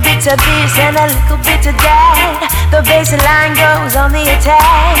little bit of this and a little bit of that, the baseline goes on the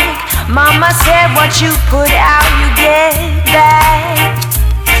attack. Mama said what you put out, you get back.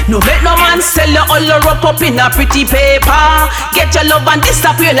 No let no man sell you all your up in a pretty paper. Get your love and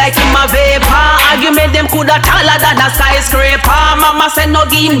disappear like in a vapor. Argument them coulda taller than a skyscraper. Mama said no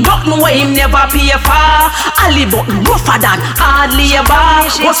give him nothing where him never pay for. Ali button rougher than hard labor.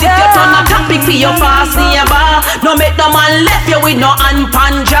 But if you turn a topic for your fast neighbor, no make no man left you with no hand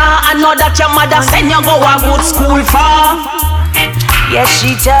panja. I know that your mother send you go a good school for. Yes,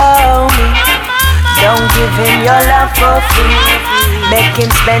 she told me. Don't give him your love for free. Make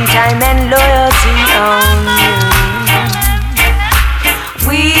him spend time and loyalty on you.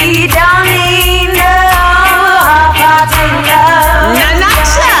 We don't need no half-hearted love.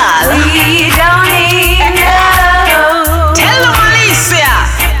 Natural. We don't need no. Tell them Alicia.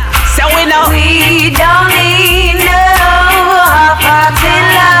 So we know. We don't need no half-hearted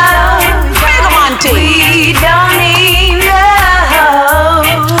love. We don't need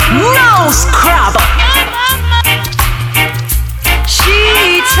no scrub.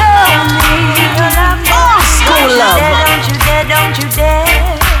 She told me old school love. Don't you dare, don't you dare.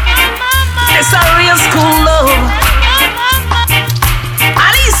 It's a real school love.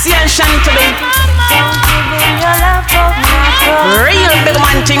 Alicia and Shanty. Don't give him your love for me. Real big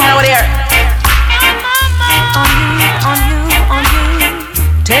man thing out there. On you.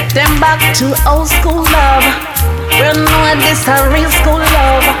 Take them back to old school love. We know this a real school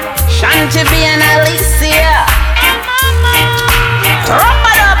love. Shanty B and Alicia. Rub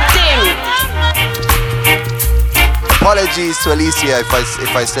it up thing. Apologies to Alicia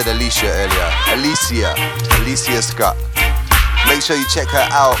if I said Alicia earlier. Alicia Scott. Make sure you check her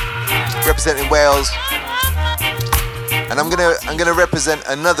out. Representing Wales. And I'm gonna represent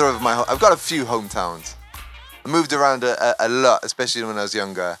another of my. I've got a few hometowns. I moved around a lot, especially when I was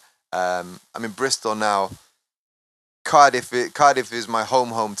younger. I'm in Bristol now. Cardiff is my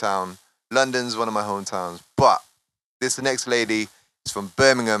hometown. London's one of my hometowns. But the next lady is from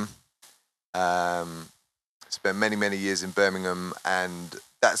Birmingham. Spent many years in Birmingham, and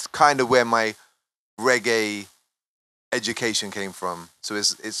that's kind of where my reggae education came from. So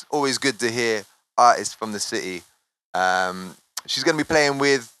it's always good to hear artists from the city. She's going to be playing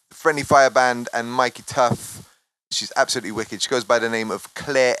with Friendly Fire Band and Mikey Tuff She's absolutely wicked. She goes by the name of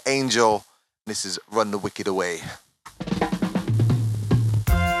Claire Angel. This is Run the Wicked Away.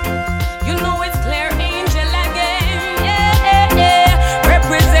 You know it's Claire Angel again. Yeah, yeah.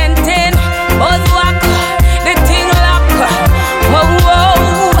 Representing Buzzwalk, the thing lock. Whoa, whoa.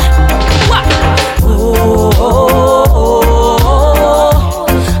 What? Oh,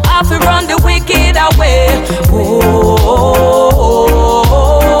 I feel run the wicked away.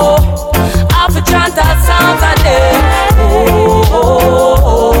 I feel chant our songs a day.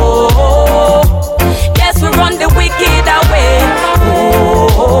 Yes, we run the wicked away.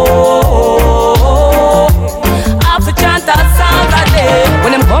 I feel chant our songs a day.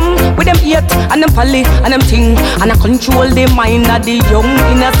 When them come with them eat and them folly and them thing, and I control the mind of the young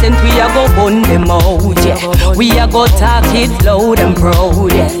innocent, we a go burn them out, yeah. We a go talk it loud and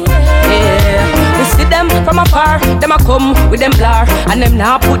proud, yeah. Yeah. We see them from afar, them a come with them blur, and them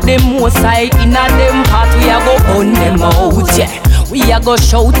now put them more side in a them part. We a go burn them out, yeah. We a go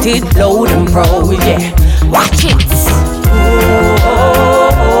shout it loud and proud, yeah. Watch it.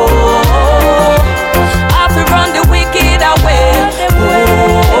 I feel run the wicked away.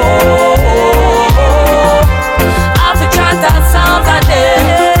 I feel chant our songs a day.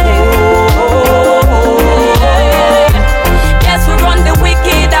 Yes, we run the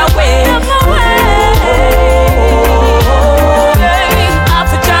wicked away. I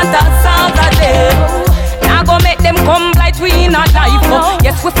feel chant our songs a day. Now go make them come like we in a life.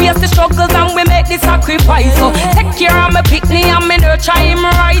 Yes, we face the struggles and we make the sacrifice. Take care of my picnic and me nurture him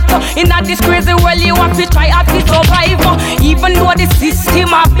right. In a this crazy world you have to try to survive. Even though the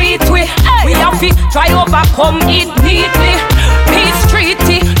system a beat we have to try overcome it neatly. Peace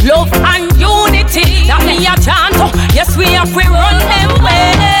treaty, love and unity. That me a chant. Yes, we have to run them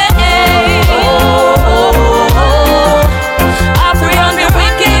way. I have to run the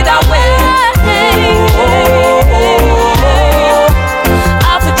wicked away. I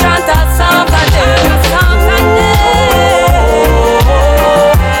have to chant our songs a day.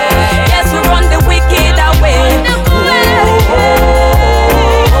 Yes, we run the wicked away.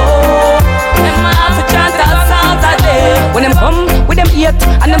 I have to chant our songs a day. When them come with them eat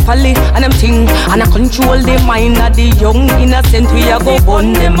and them folly and them thing, and I control the mind of the young innocent, we a go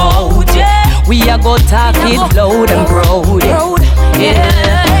burn them out, yeah. We a go talk it loud and proud,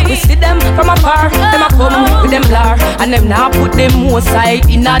 yeah. We see them from afar, them a come with them blur, and them now put them more side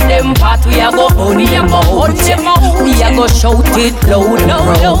in a them part. We a go burn them out, yeah. We a go shout it loud and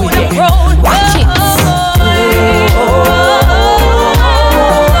proud, yeah. Watch it.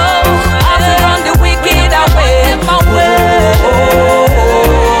 I feel run the wicked away.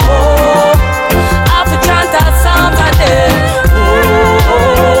 I feel chant our songs a day.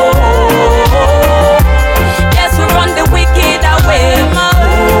 Yes, we run the wicked away.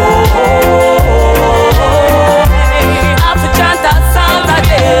 I feel chant our songs a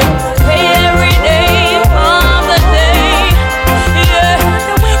day. Pray every day of the day. Yeah,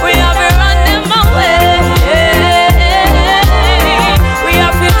 we have to run them away. We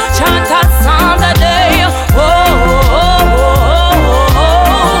have to chant our songs a day.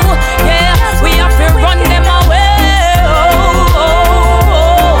 Yeah, we have to run them away.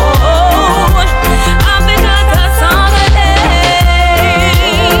 I've been chant our song a day.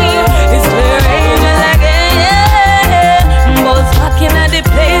 It's Claire Angel again. Both fucking at the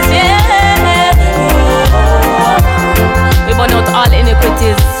place, yeah. We burn out all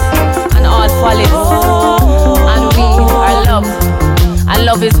iniquities and all follies, and we are love, and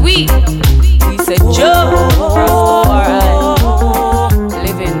love is we. We say Joe, Rastafari,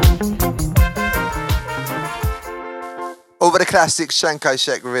 living. Over the classic Shankai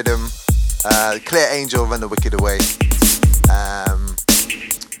Shek rhythm, Claire Angel, Run the Wicked Away.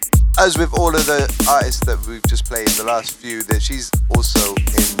 As with all of the artists that we've just played, the last few, that she's also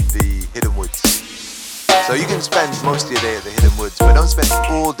in the Hidden Woods. So you can spend most of your day at the Hidden Woods, but don't spend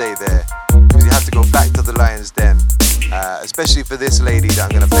all day there, because you have to go back to the Lion's Den. Especially for this lady that I'm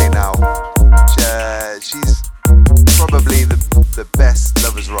going to play now. She's probably the best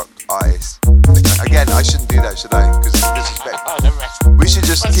lovers rock artist. Again, I shouldn't do that, should I? Because it's disrespectful. We should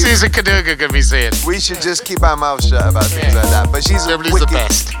just keep... Caesar Kaduga could be saying. We should just keep our mouth shut about things like that. But she's Nobody's wicked, the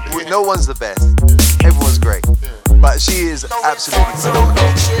best. No one's the best. Everyone's great. But she is absolutely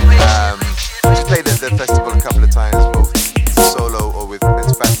phenomenal. She's played at the festival a couple of times, both solo or with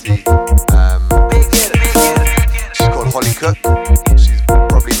Prince Fatty. She's called Holly Cook. She's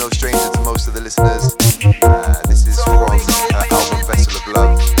probably no stranger to most of the listeners. This is from her album Vessel of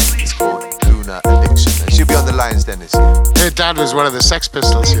Love. It's called Luna Addiction. And she'll be on the Lion's Den this year. Her dad was one of the Sex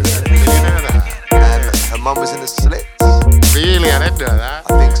Pistols, you know. Did you know that? And her mum was in the Slits. Really? I didn't know that.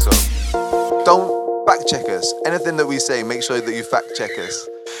 I think so. Don't fact check us. Anything that we say, make sure that you fact check us.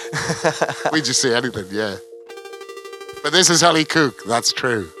 We just say anything, yeah. But this is Holly Cook, that's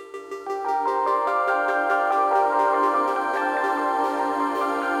true.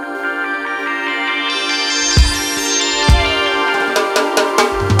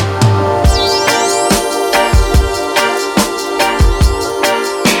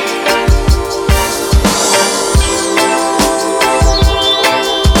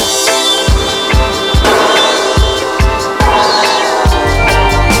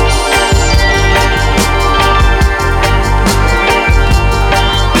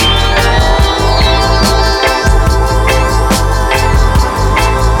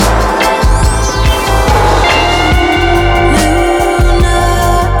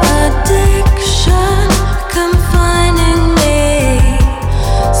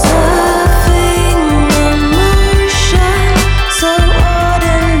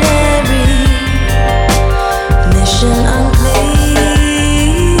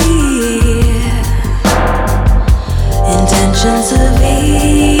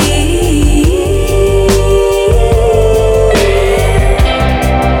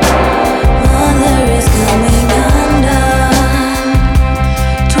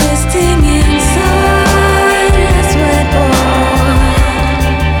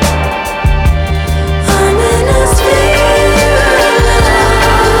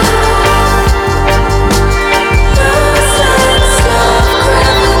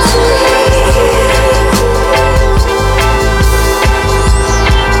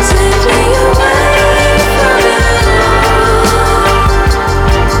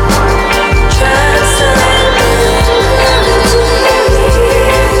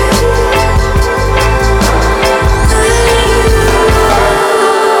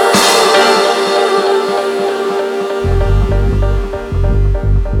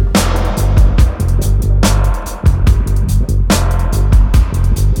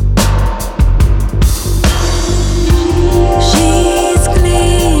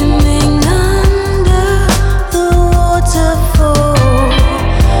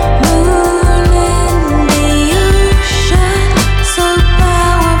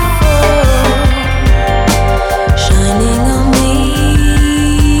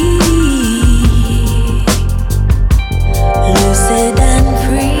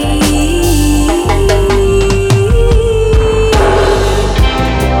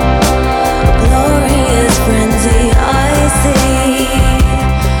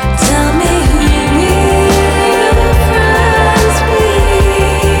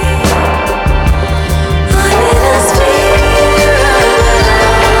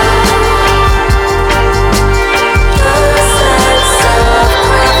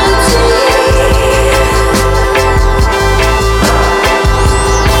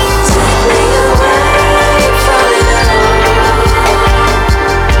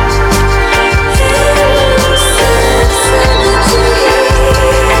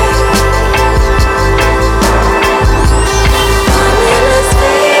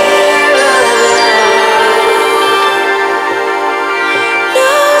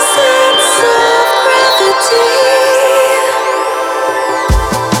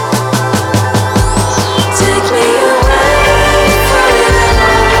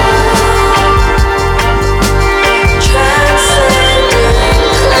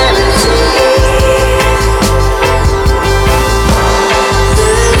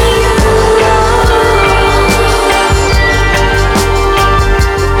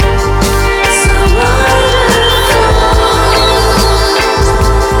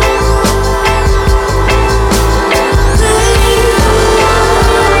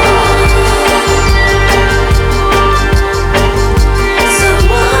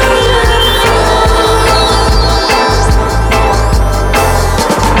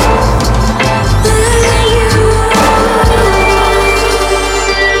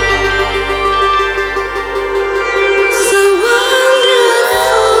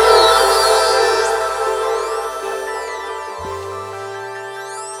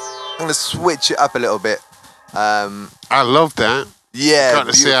 switch it up a little bit. I love that. Yeah. Got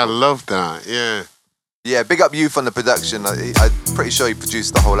to say, I love that. Yeah. Yeah, big up Youth on the production. I'm pretty sure he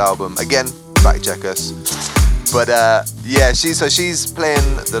produced the whole album. Again, fact check us. But yeah, she's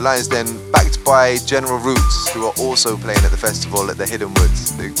playing the Lions Den, backed by General Roots, who are also playing at the festival at the Hidden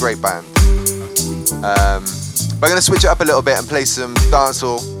Woods. They're a great band. We're gonna switch it up a little bit and play some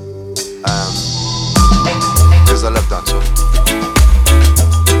dancehall, because I love dancehall.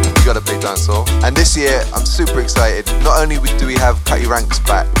 you gotta play dancehall. And this year, I'm super excited. Not only do we have Cutty Ranks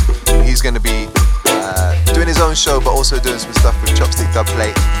back, he's gonna be doing his own show, but also doing some stuff with Chopstick Dub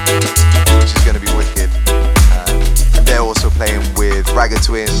Plate, which is gonna be wicked. And they're also playing with Ragga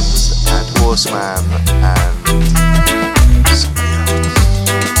Twins and Horseman and somebody else.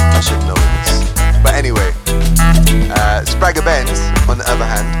 I should know this. But anyway, Spragga Benz, on the other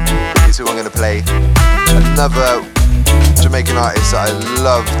hand, is who I'm gonna play. Another Jamaican artist that I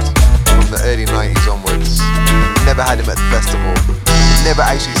loved from the early 90s onwards. Never had him at the festival. Never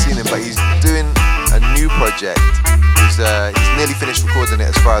actually seen him, but he's doing a new project. He's nearly finished recording it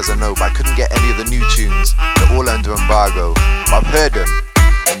as far as I know, but I couldn't get any of the new tunes. They're all under embargo. But I've heard them,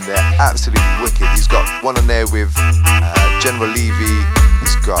 and they're absolutely wicked. He's got one on there with General Levy.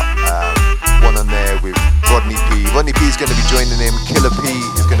 He's got one on there with Rodney P. Rodney P is going to be joining him. Killer P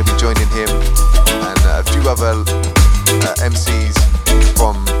is going to be joining him, and a few other MCs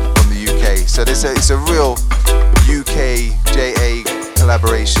from the UK. So it's a real UK JA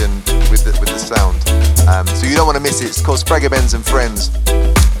collaboration with the sound. So you don't want to miss it. It's called Spragga Benz and Friends.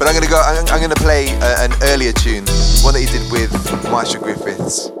 But I'm gonna play an earlier tune, one that he did with Marsha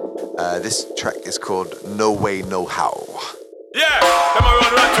Griffiths. This track is called No Way No How. Yeah, them a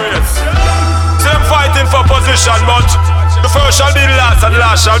run race. See them fighting for position, but the first shall be the last and the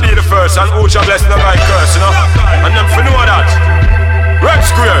last shall be the first, and who shall bless the right curse, you know? And them for know that. Red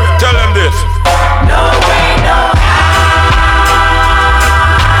Square, tell them this. No way, no how.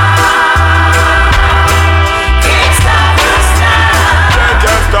 Can't stop us now. They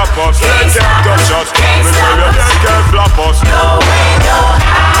can't stop us, they can't touch us. We tell you they can't flop us. No way, no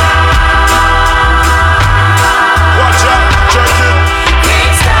how. Watch out, check it.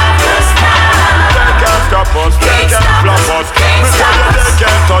 Can't stop us now. They can't stop us, they can't flop us. We tell you they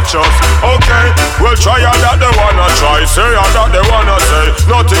can't touch us. Okay, we'll try all that they wanna try. Say all that they wanna say.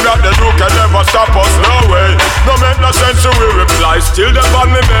 Nothing that they do can never stop us, no way. No make no sense so we reply. Still them on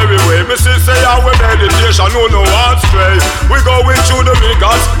me merry way. Me say how we meditation, no one stray. We going through the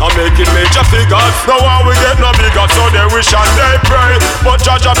figures and making major figures. No one we get no bigger, so they wish and they pray. But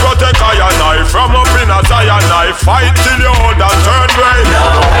Jah Jah protect I and I from up in a Zion I. Fight till you hold and turn grey. No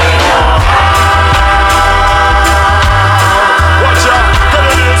way, no how. Watch out, tell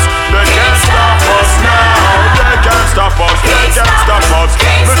you this. They can't stop us now. They can't stop us. They can't stop us.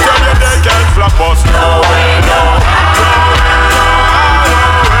 Me tell you they can't flop us. No way, no how. No way, no how. No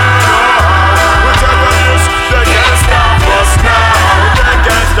way, no how. We tell you this. They can't stop us now. They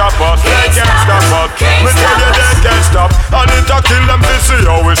can't stop us. They can't stop us. Me tell you they can't stop. And it a kill them to see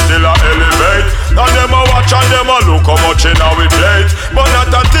how we still a elevate. And them a watch and them a look how much in our plate. But not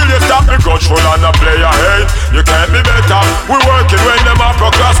until you stop me grudgeful and a play a hate. You can't be better. We working when them a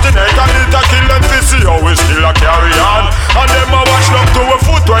procrastinate. And it a kill them to see how we still a carry on. And them a watch look to a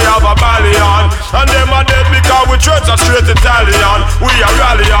foot where you have a belly on. And them a dead because we treads a straight Italian. We a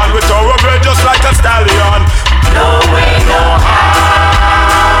rally on with our bread just like a stallion. No way, no how.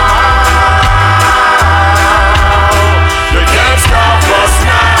 They can't stop us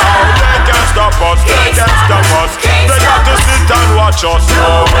now. They can't stop us. They can't stop us. They got to sit and watch us.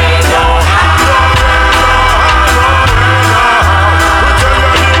 No way, no how. No way, no how. No way, no how. We tell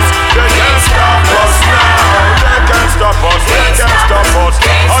you this. They can't stop us now. They can't stop us. They can't stop us.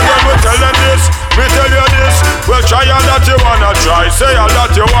 And then we tell them this. We tell you this. Well, try all that you wanna try. Say all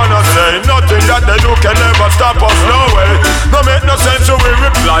that you wanna say. Nothing that they do can never stop us. No way. No make no sense so we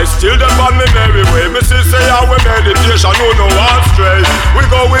reply. Still them on me merry way. Me say how we meditation. No one stray. We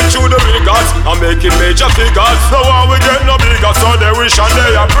going through the figures and making major figures. No one we get no bigger, so they wish and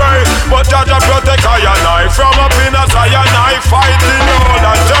they a pray. But Jah Jah protect I and I from up in a Zion I. Fighting all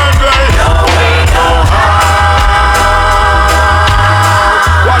and turn grey. No way, no how.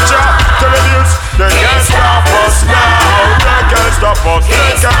 Watch out, tell you this. They can't stop us now. They can't stop us.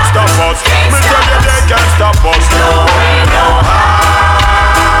 They can't stop us. Me tell you they can't stop us. No way, no how.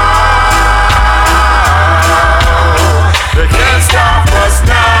 They can't stop us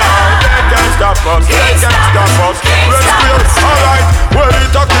now. They can't stop us. They can't stop us. Let's clear. Alright. Well,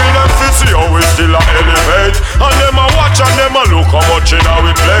 it a kill them to see how we still a elevate. And them a watch and them a look how much in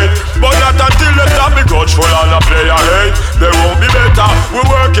we plate. But not until they stop me grudgeful and a play a hate. They won't be better. We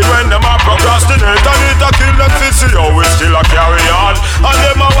working when them a procrastinate. And it a kill them to see how we still a carry on. And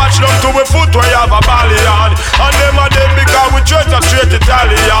them a watch them to we foot where you have a belly on. And them a dead because we treat a straight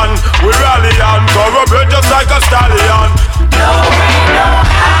Italian. We rally on, cover bread just like a stallion. No way, no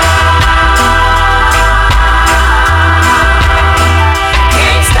how.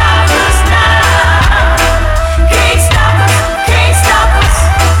 Can't stop us now. Can't stop us, can't stop us.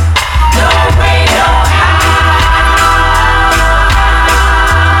 No way, no how.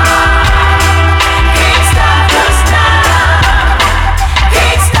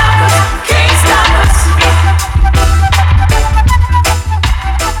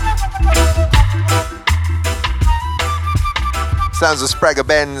 sounds of Spragga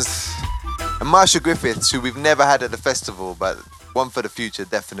Benz and Marsha Griffiths, who we've never had at the festival, but one for the future,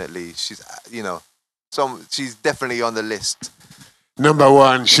 definitely. She's, she's definitely on the list. Number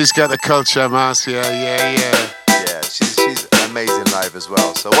one, she's got the culture, Marcia. Yeah. Yeah, she's amazing live as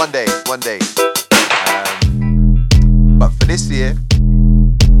well. So one day. But for this year,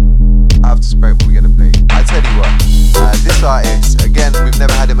 after Spragga, what we're gonna play. I tell you what, this artist, again, we've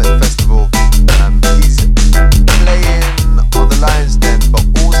never had him at the festival. He's playing on the Lions Den, but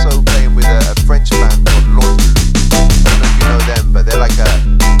also playing with a French band called Laundry. I don't know if you know them, but they're like a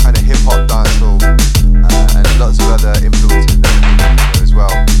kind of hip-hop dancehall and lots of other influences there as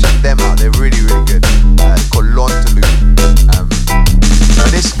well. Check them out, they're really, really good. It's called Laundry. Now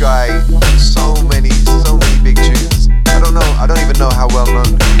this guy, so many big tunes. I don't even know how well known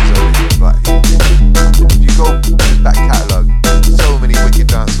he is already, but if you go to his back catalogue, so many wicked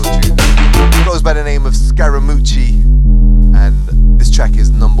dancehall tunes. He goes by the name of Scaramucci, and this track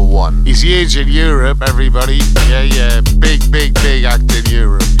is number one. He's huge in Europe, everybody. Yeah. Big act in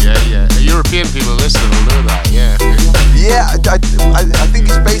Europe. Yeah. European people listen will know that, yeah. Yeah, I think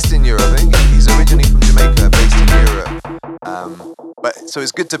he's based in Europe. I think he's originally from Jamaica, based in Europe. But so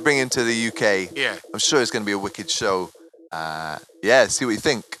it's good to bring him to the UK. Yeah. I'm sure it's going to be a wicked show. See what you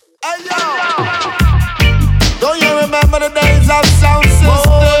think. Hey, yo! Don't you remember the days of sound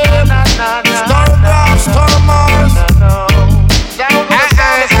system? Stargraphs, Stormers.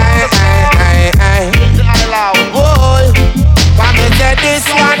 Boy, for me say this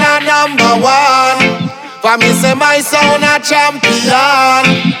one a number one. For me say my sound a champion.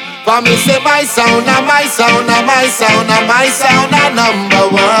 For me say my sound a number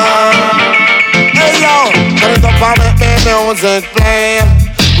one. Hey yo, turn it up and make me music play.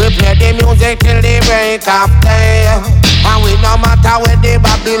 We play the music till the break of day. And we no matter what the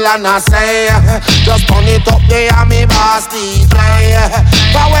Babylon a say. Just turn it up there and me boss DJ.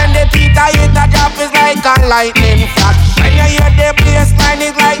 But when the Peter hit the drop is like a lightning flash. When you hear the bass line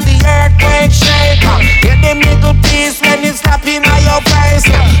it's like the earthquake shake. Hear the middle piece when it's slapping on your face.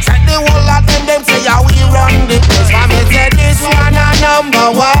 Set the whole of them say yeah we run the place. For me say this one a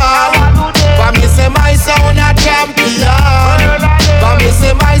number one. For me say my sound a champion. For me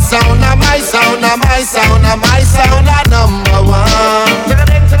say my sound a number one.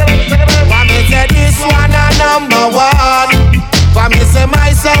 For me say this one a number one. For me say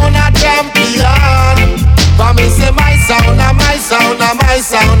my sound a champion. For me say my sound a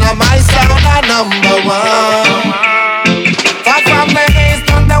number one. From the east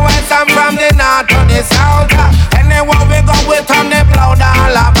to the west and from the north to the south. Anywhere we go we turn the blood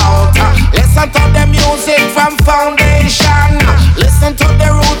all about. Listen to the music from foundation. Listen to the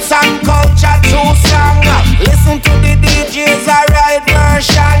roots and culture too strong. Listen to the DJs a right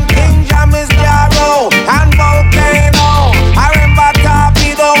version. King Jam is Jarrow and Volcano. I remember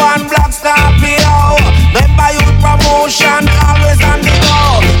Torpedo and Black Scorpio. Remember youth promotion always on the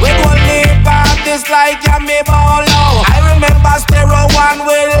go. We go live artists like Yami Bolo. I remember Stereo One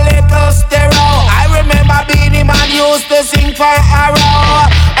with Little Stereo. I remember Beanie Man used to sing for Arrow.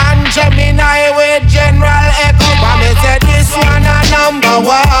 And Gemini with General Echo. For me say this one a number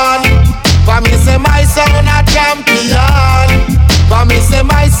one. For me say my sound a champion. For me say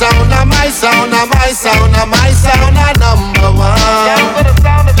my sound a number one.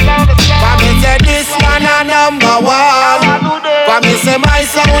 For me say this one a number one. For me say my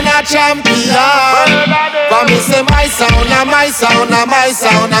sound a champion. For me say my sound a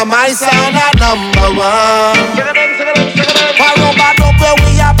number one. For Robert up where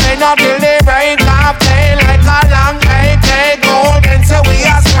we a play not delivering Kaptin like a long AK golden so we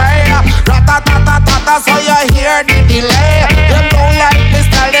a spray. Rata-ta-ta-ta-ta so you hear the delay. Them don't like this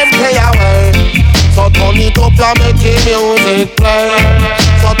tell them play away. So turn it up and make the music play.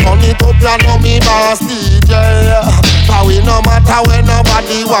 So turn it up and know me boss DJ. For we no matter when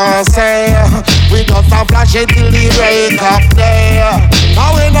nobody want say. We just a flash it till the break of day. Now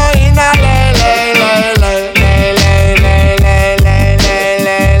we no in a lay.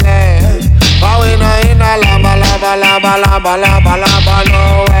 But we no in a laba no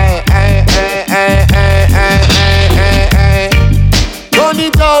way. Turn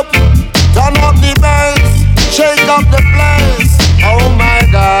it up, turn up the bass, shake up the place. Oh my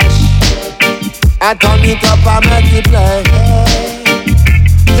gosh, I turn it up and make it play.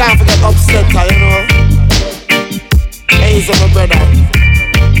 Can't forget upset, you know. Hey, so my brother,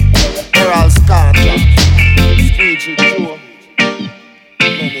 Earl Screechy Joe,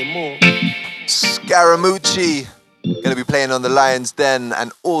 many more. Scaramucci gonna be playing on the Lions Den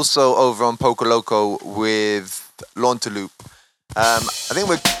and also over on Poco Loco with Launterloop. I think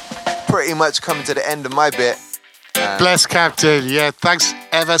we're pretty much coming to the end of my bit. Bless Kaptin. Yeah, thanks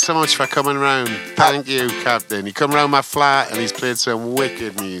ever so much for coming round. Thank you, Kaptin. He come round my flat and he's played some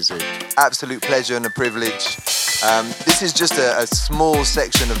wicked music. Absolute pleasure and a privilege. This is just a small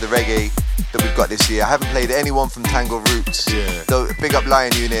section of the reggae that we've got this year. I haven't played anyone from Tangle Roots. Yeah. So big up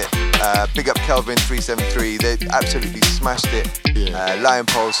Lion Unit, big up Kelvin 373. They absolutely smashed it. Yeah. Lion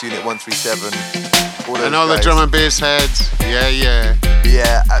Pulse Unit 137. And all the drum and bass heads. Yeah.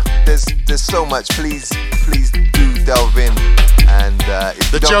 Yeah. There's so much. Please do delve in. And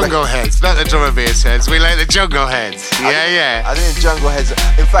the jungle heads, not the drum and bass heads. We like the jungle heads. Yeah. I think the jungle heads.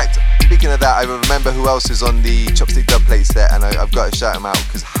 In fact, speaking of that, I remember who else is on the Chopstick Dub plate set, and I've got to shout him out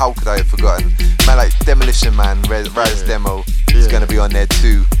because how could I have forgotten? Man like Demolition Man, Raz Demo is going to be on there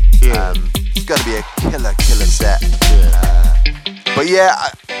too. Yeah. It's going to be a killer set. But yeah,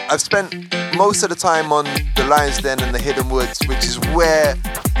 I've spent most of the time on the Lion's Den and the Hidden Woods, which is where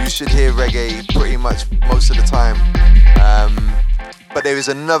you should hear reggae pretty much most of the time. But there is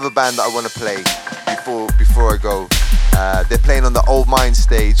another band that I want to play before I go. They're playing on the Old Mine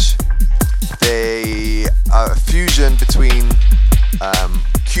stage. They are a fusion between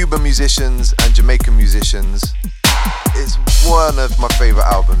Cuban musicians and Jamaican musicians. It's one of my favorite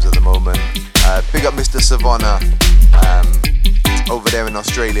albums at the moment. Big up Mr. Savannah over there in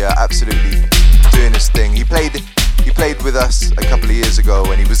Australia, absolutely doing his thing. He played with us a couple of years ago,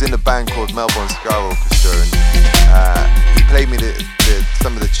 and he was in a band called Melbourne Cigar Orchestra, and he played me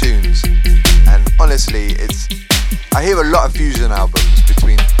some of the tunes. And honestly, I hear a lot of fusion albums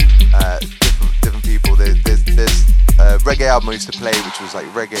between different people. There's a reggae album I used to play, which was like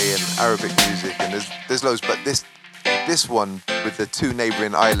reggae and Arabic music, and there's loads. But this one with the two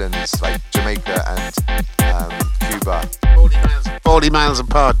neighbouring islands like Jamaica and Cuba, 40 miles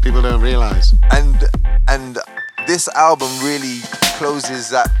apart. People don't realise. And this album really closes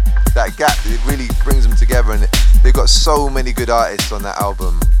that gap. It really brings them together, and they've got so many good artists on that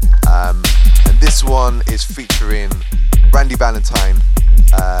album. And this one is featuring Randy Valentine,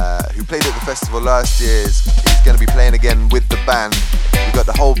 who played at the festival last year. He's going to be playing again with the band. We've got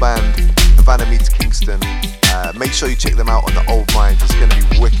the whole band, Havana meets Kingston. Make sure you check them out on the Old Mines. It's going to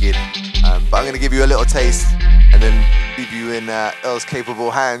be wicked. But I'm going to give you a little taste and then leave you in Earl's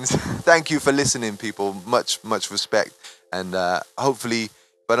capable hands. Thank you for listening, people. Much respect. And hopefully,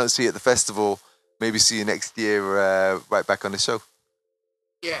 if I don't see you at the festival, maybe see you next year right back on the show.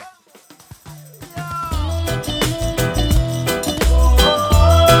 Yeah.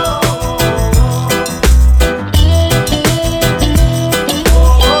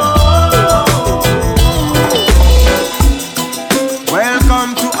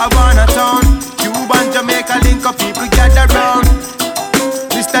 Welcome to Havana town. Cuban, Jamaica link up, people gather round.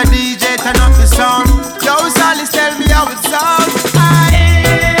 Mr. DJ, turn up the sound. Yo, Salis, tell me how it sounds.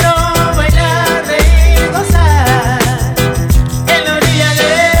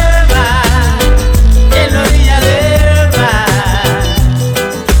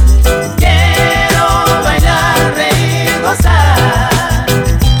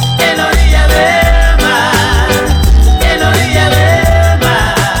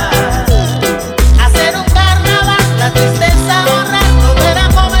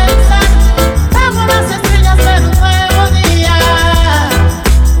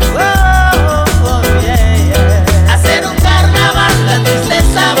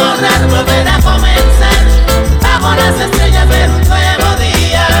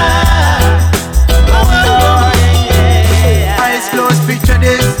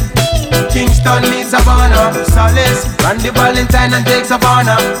 Randy Valentine and Jake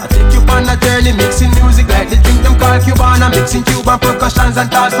Savannah. I take you on a journey, mixing music like the drink them call Cubana. Mixing Cuban percussions and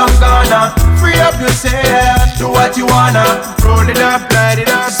thoughts from Ghana. Free up yourself, do what you wanna. Roll it up, light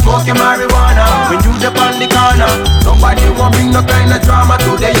it up, smoke your marijuana. When you dip on the corner, nobody won't bring no kind of drama.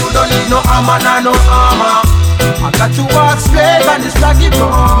 Today you don't need no armor, no armor. I got to walk straight on this rocky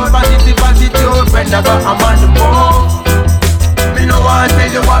road. Positive attitude whenever I'm on the move. Me no want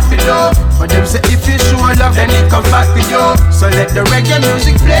tell you what to do, but them say if you show love then it comes back to you. So let the reggae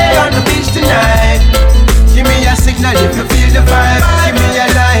music play on the beach tonight. Give me a signal if you feel the vibe. Give me a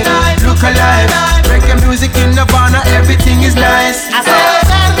line, look alive. Reggae music in Havana, everything is nice. Hacer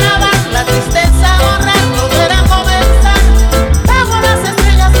carnaval, la tristeza borrar, volver a comenzar. Bajo las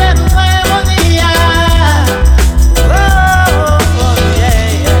estrellas en un nuevo día.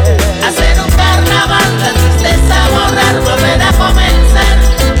 Hacer un carnaval, la tristeza borrar, volver a comenzar.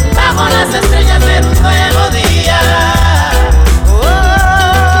 Bajo las estrellas en un nuevo día.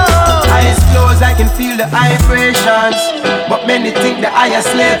 Eyes closed, I can feel the vibrations. But many think that I a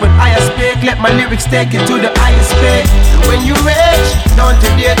slave. When I speak, let my lyrics take you to the highest peak. When you reach, don't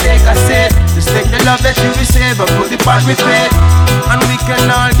you dare take a seat. Just take the love that you receive and put it on repeat. And we can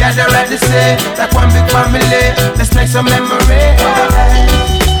all gather at the same, like one big family. Let's make some memory.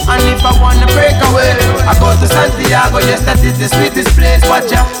 And if I wanna break away, I go to Santiago, yes, that is the sweetest place.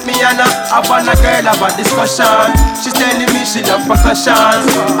 Watch out, me and I want a girl have a discussion. She's telling me she love percussion.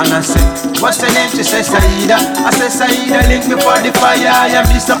 And I say, what's her name? She says Saida. I say Saida, link me for the fire. I am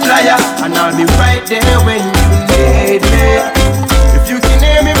the supplier, and I'll be right there when you need me. If you can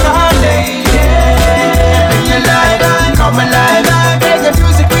hear me call, lady, bring your light, come alive. Make the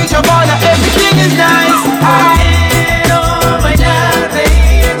music reach your border, everything is nice.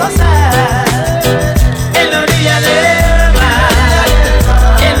 En la orilla del mar,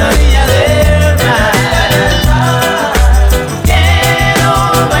 en la orilla del mar, quiero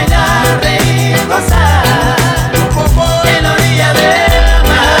bailar, reír, gozar. En la orilla del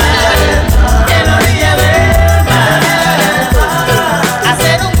mar, en la orilla del mar.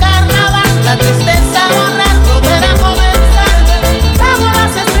 Hacer un carnaval, la tristeza borrar, volver a comenzar. Bajo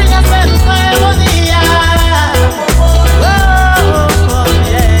las estrellas del nuevo día.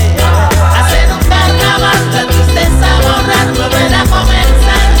 La tristeza borrar, volver a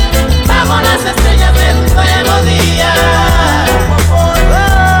comenzar. Bajo las estrellas de un nuevo día.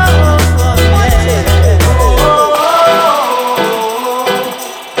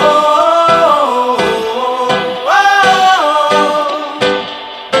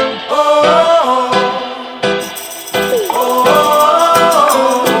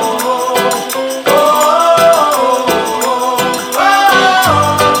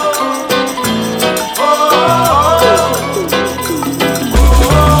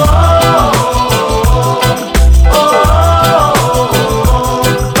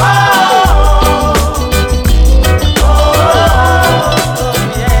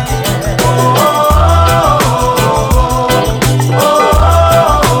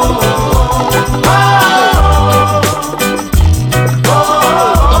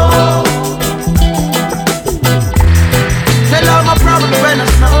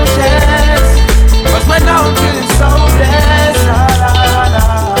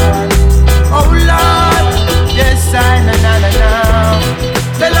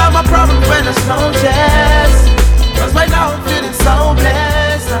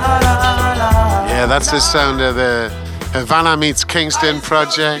 That's the sound of the Havana meets Kingston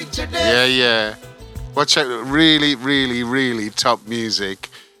project. Yeah. Watch out, really, really, really top music.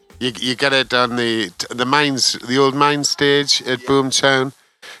 You get it on the mines, the old mine stage at Boomtown.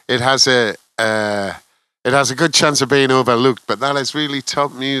 It has a good chance of being overlooked, but that is really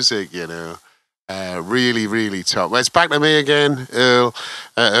top music, you know. Really, really top. Well, it's back to me again, Earl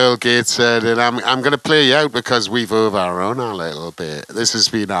Gateshead, and I'm going to play you out because we've overrun a little bit. This has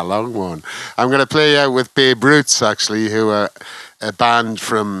been a long one. I'm going to play you out with Babe Roots, actually, who are a band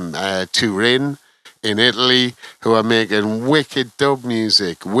from Turin in Italy, who are making wicked dub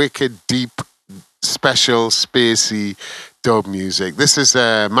music, wicked deep, special, spacey dub music. This is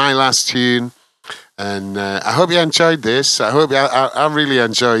my last tune, and I hope you enjoyed this. I really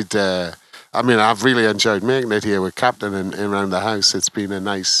enjoyed. I've really enjoyed making it here with Kaptin and around the house. It's been a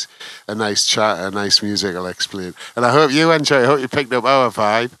nice chat, a nice musical experience. And I hope you enjoy. I hope you picked up our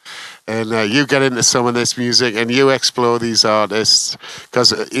vibe, and you get into some of this music and you explore these artists.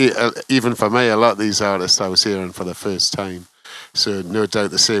 Because even for me, a lot of these artists I was hearing for the first time. So no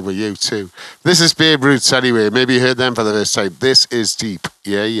doubt the same with you too. This is Babe Roots anyway. Maybe you heard them for the first time. This is deep.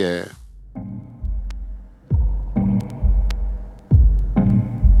 Yeah.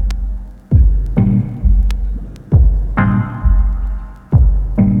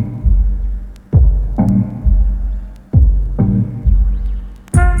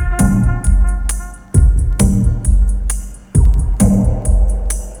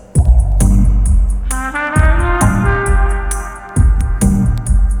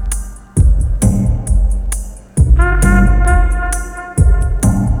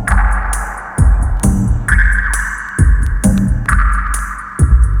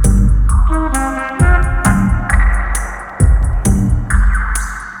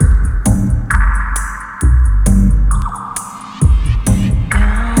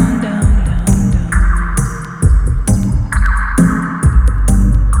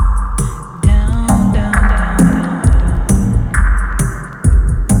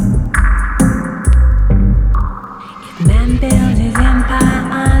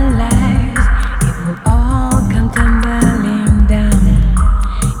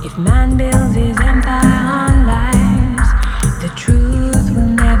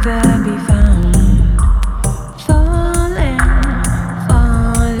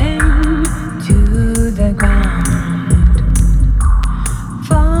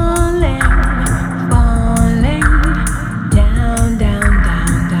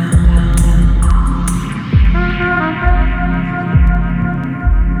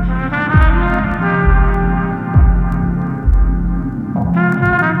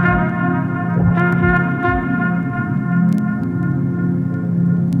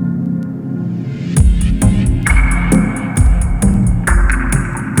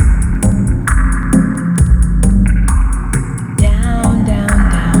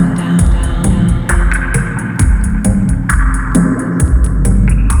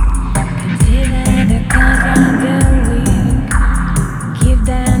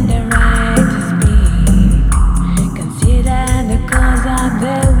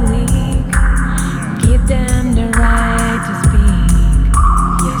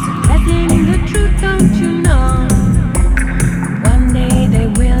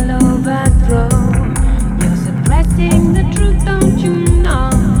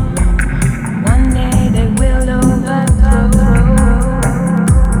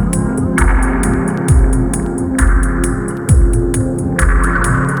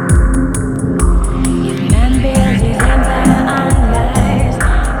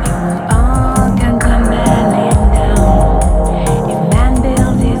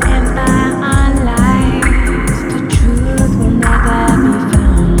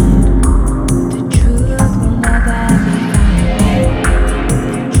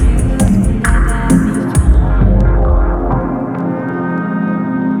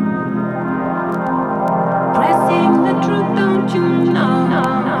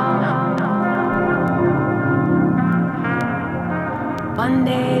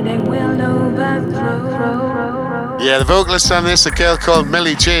 Yeah, the vocalist on this, a girl called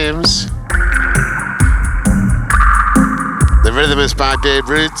Millie James. The rhythm is by Dave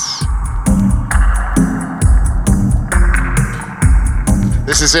Roots.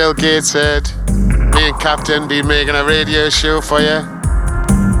 This is Earl Gateshead. Me and Kaptin been making a radio show for you.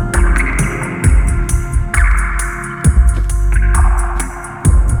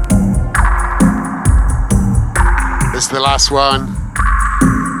 This is the last one.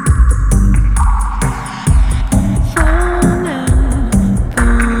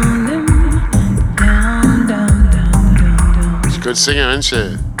 She's a good singer, isn't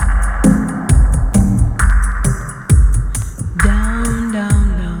she?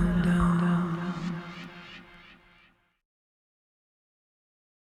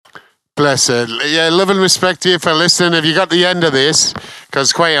 Bless her. Yeah, love and respect to you for listening. If you got the end of this, because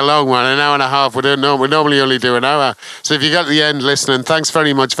it's quite a long one, an hour and a half, we normally only do an hour. So if you got the end listening, thanks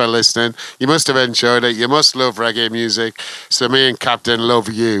very much for listening. You must have enjoyed it. You must love reggae music. So me and Kaptin love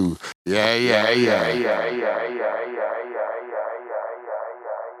you. Yeah.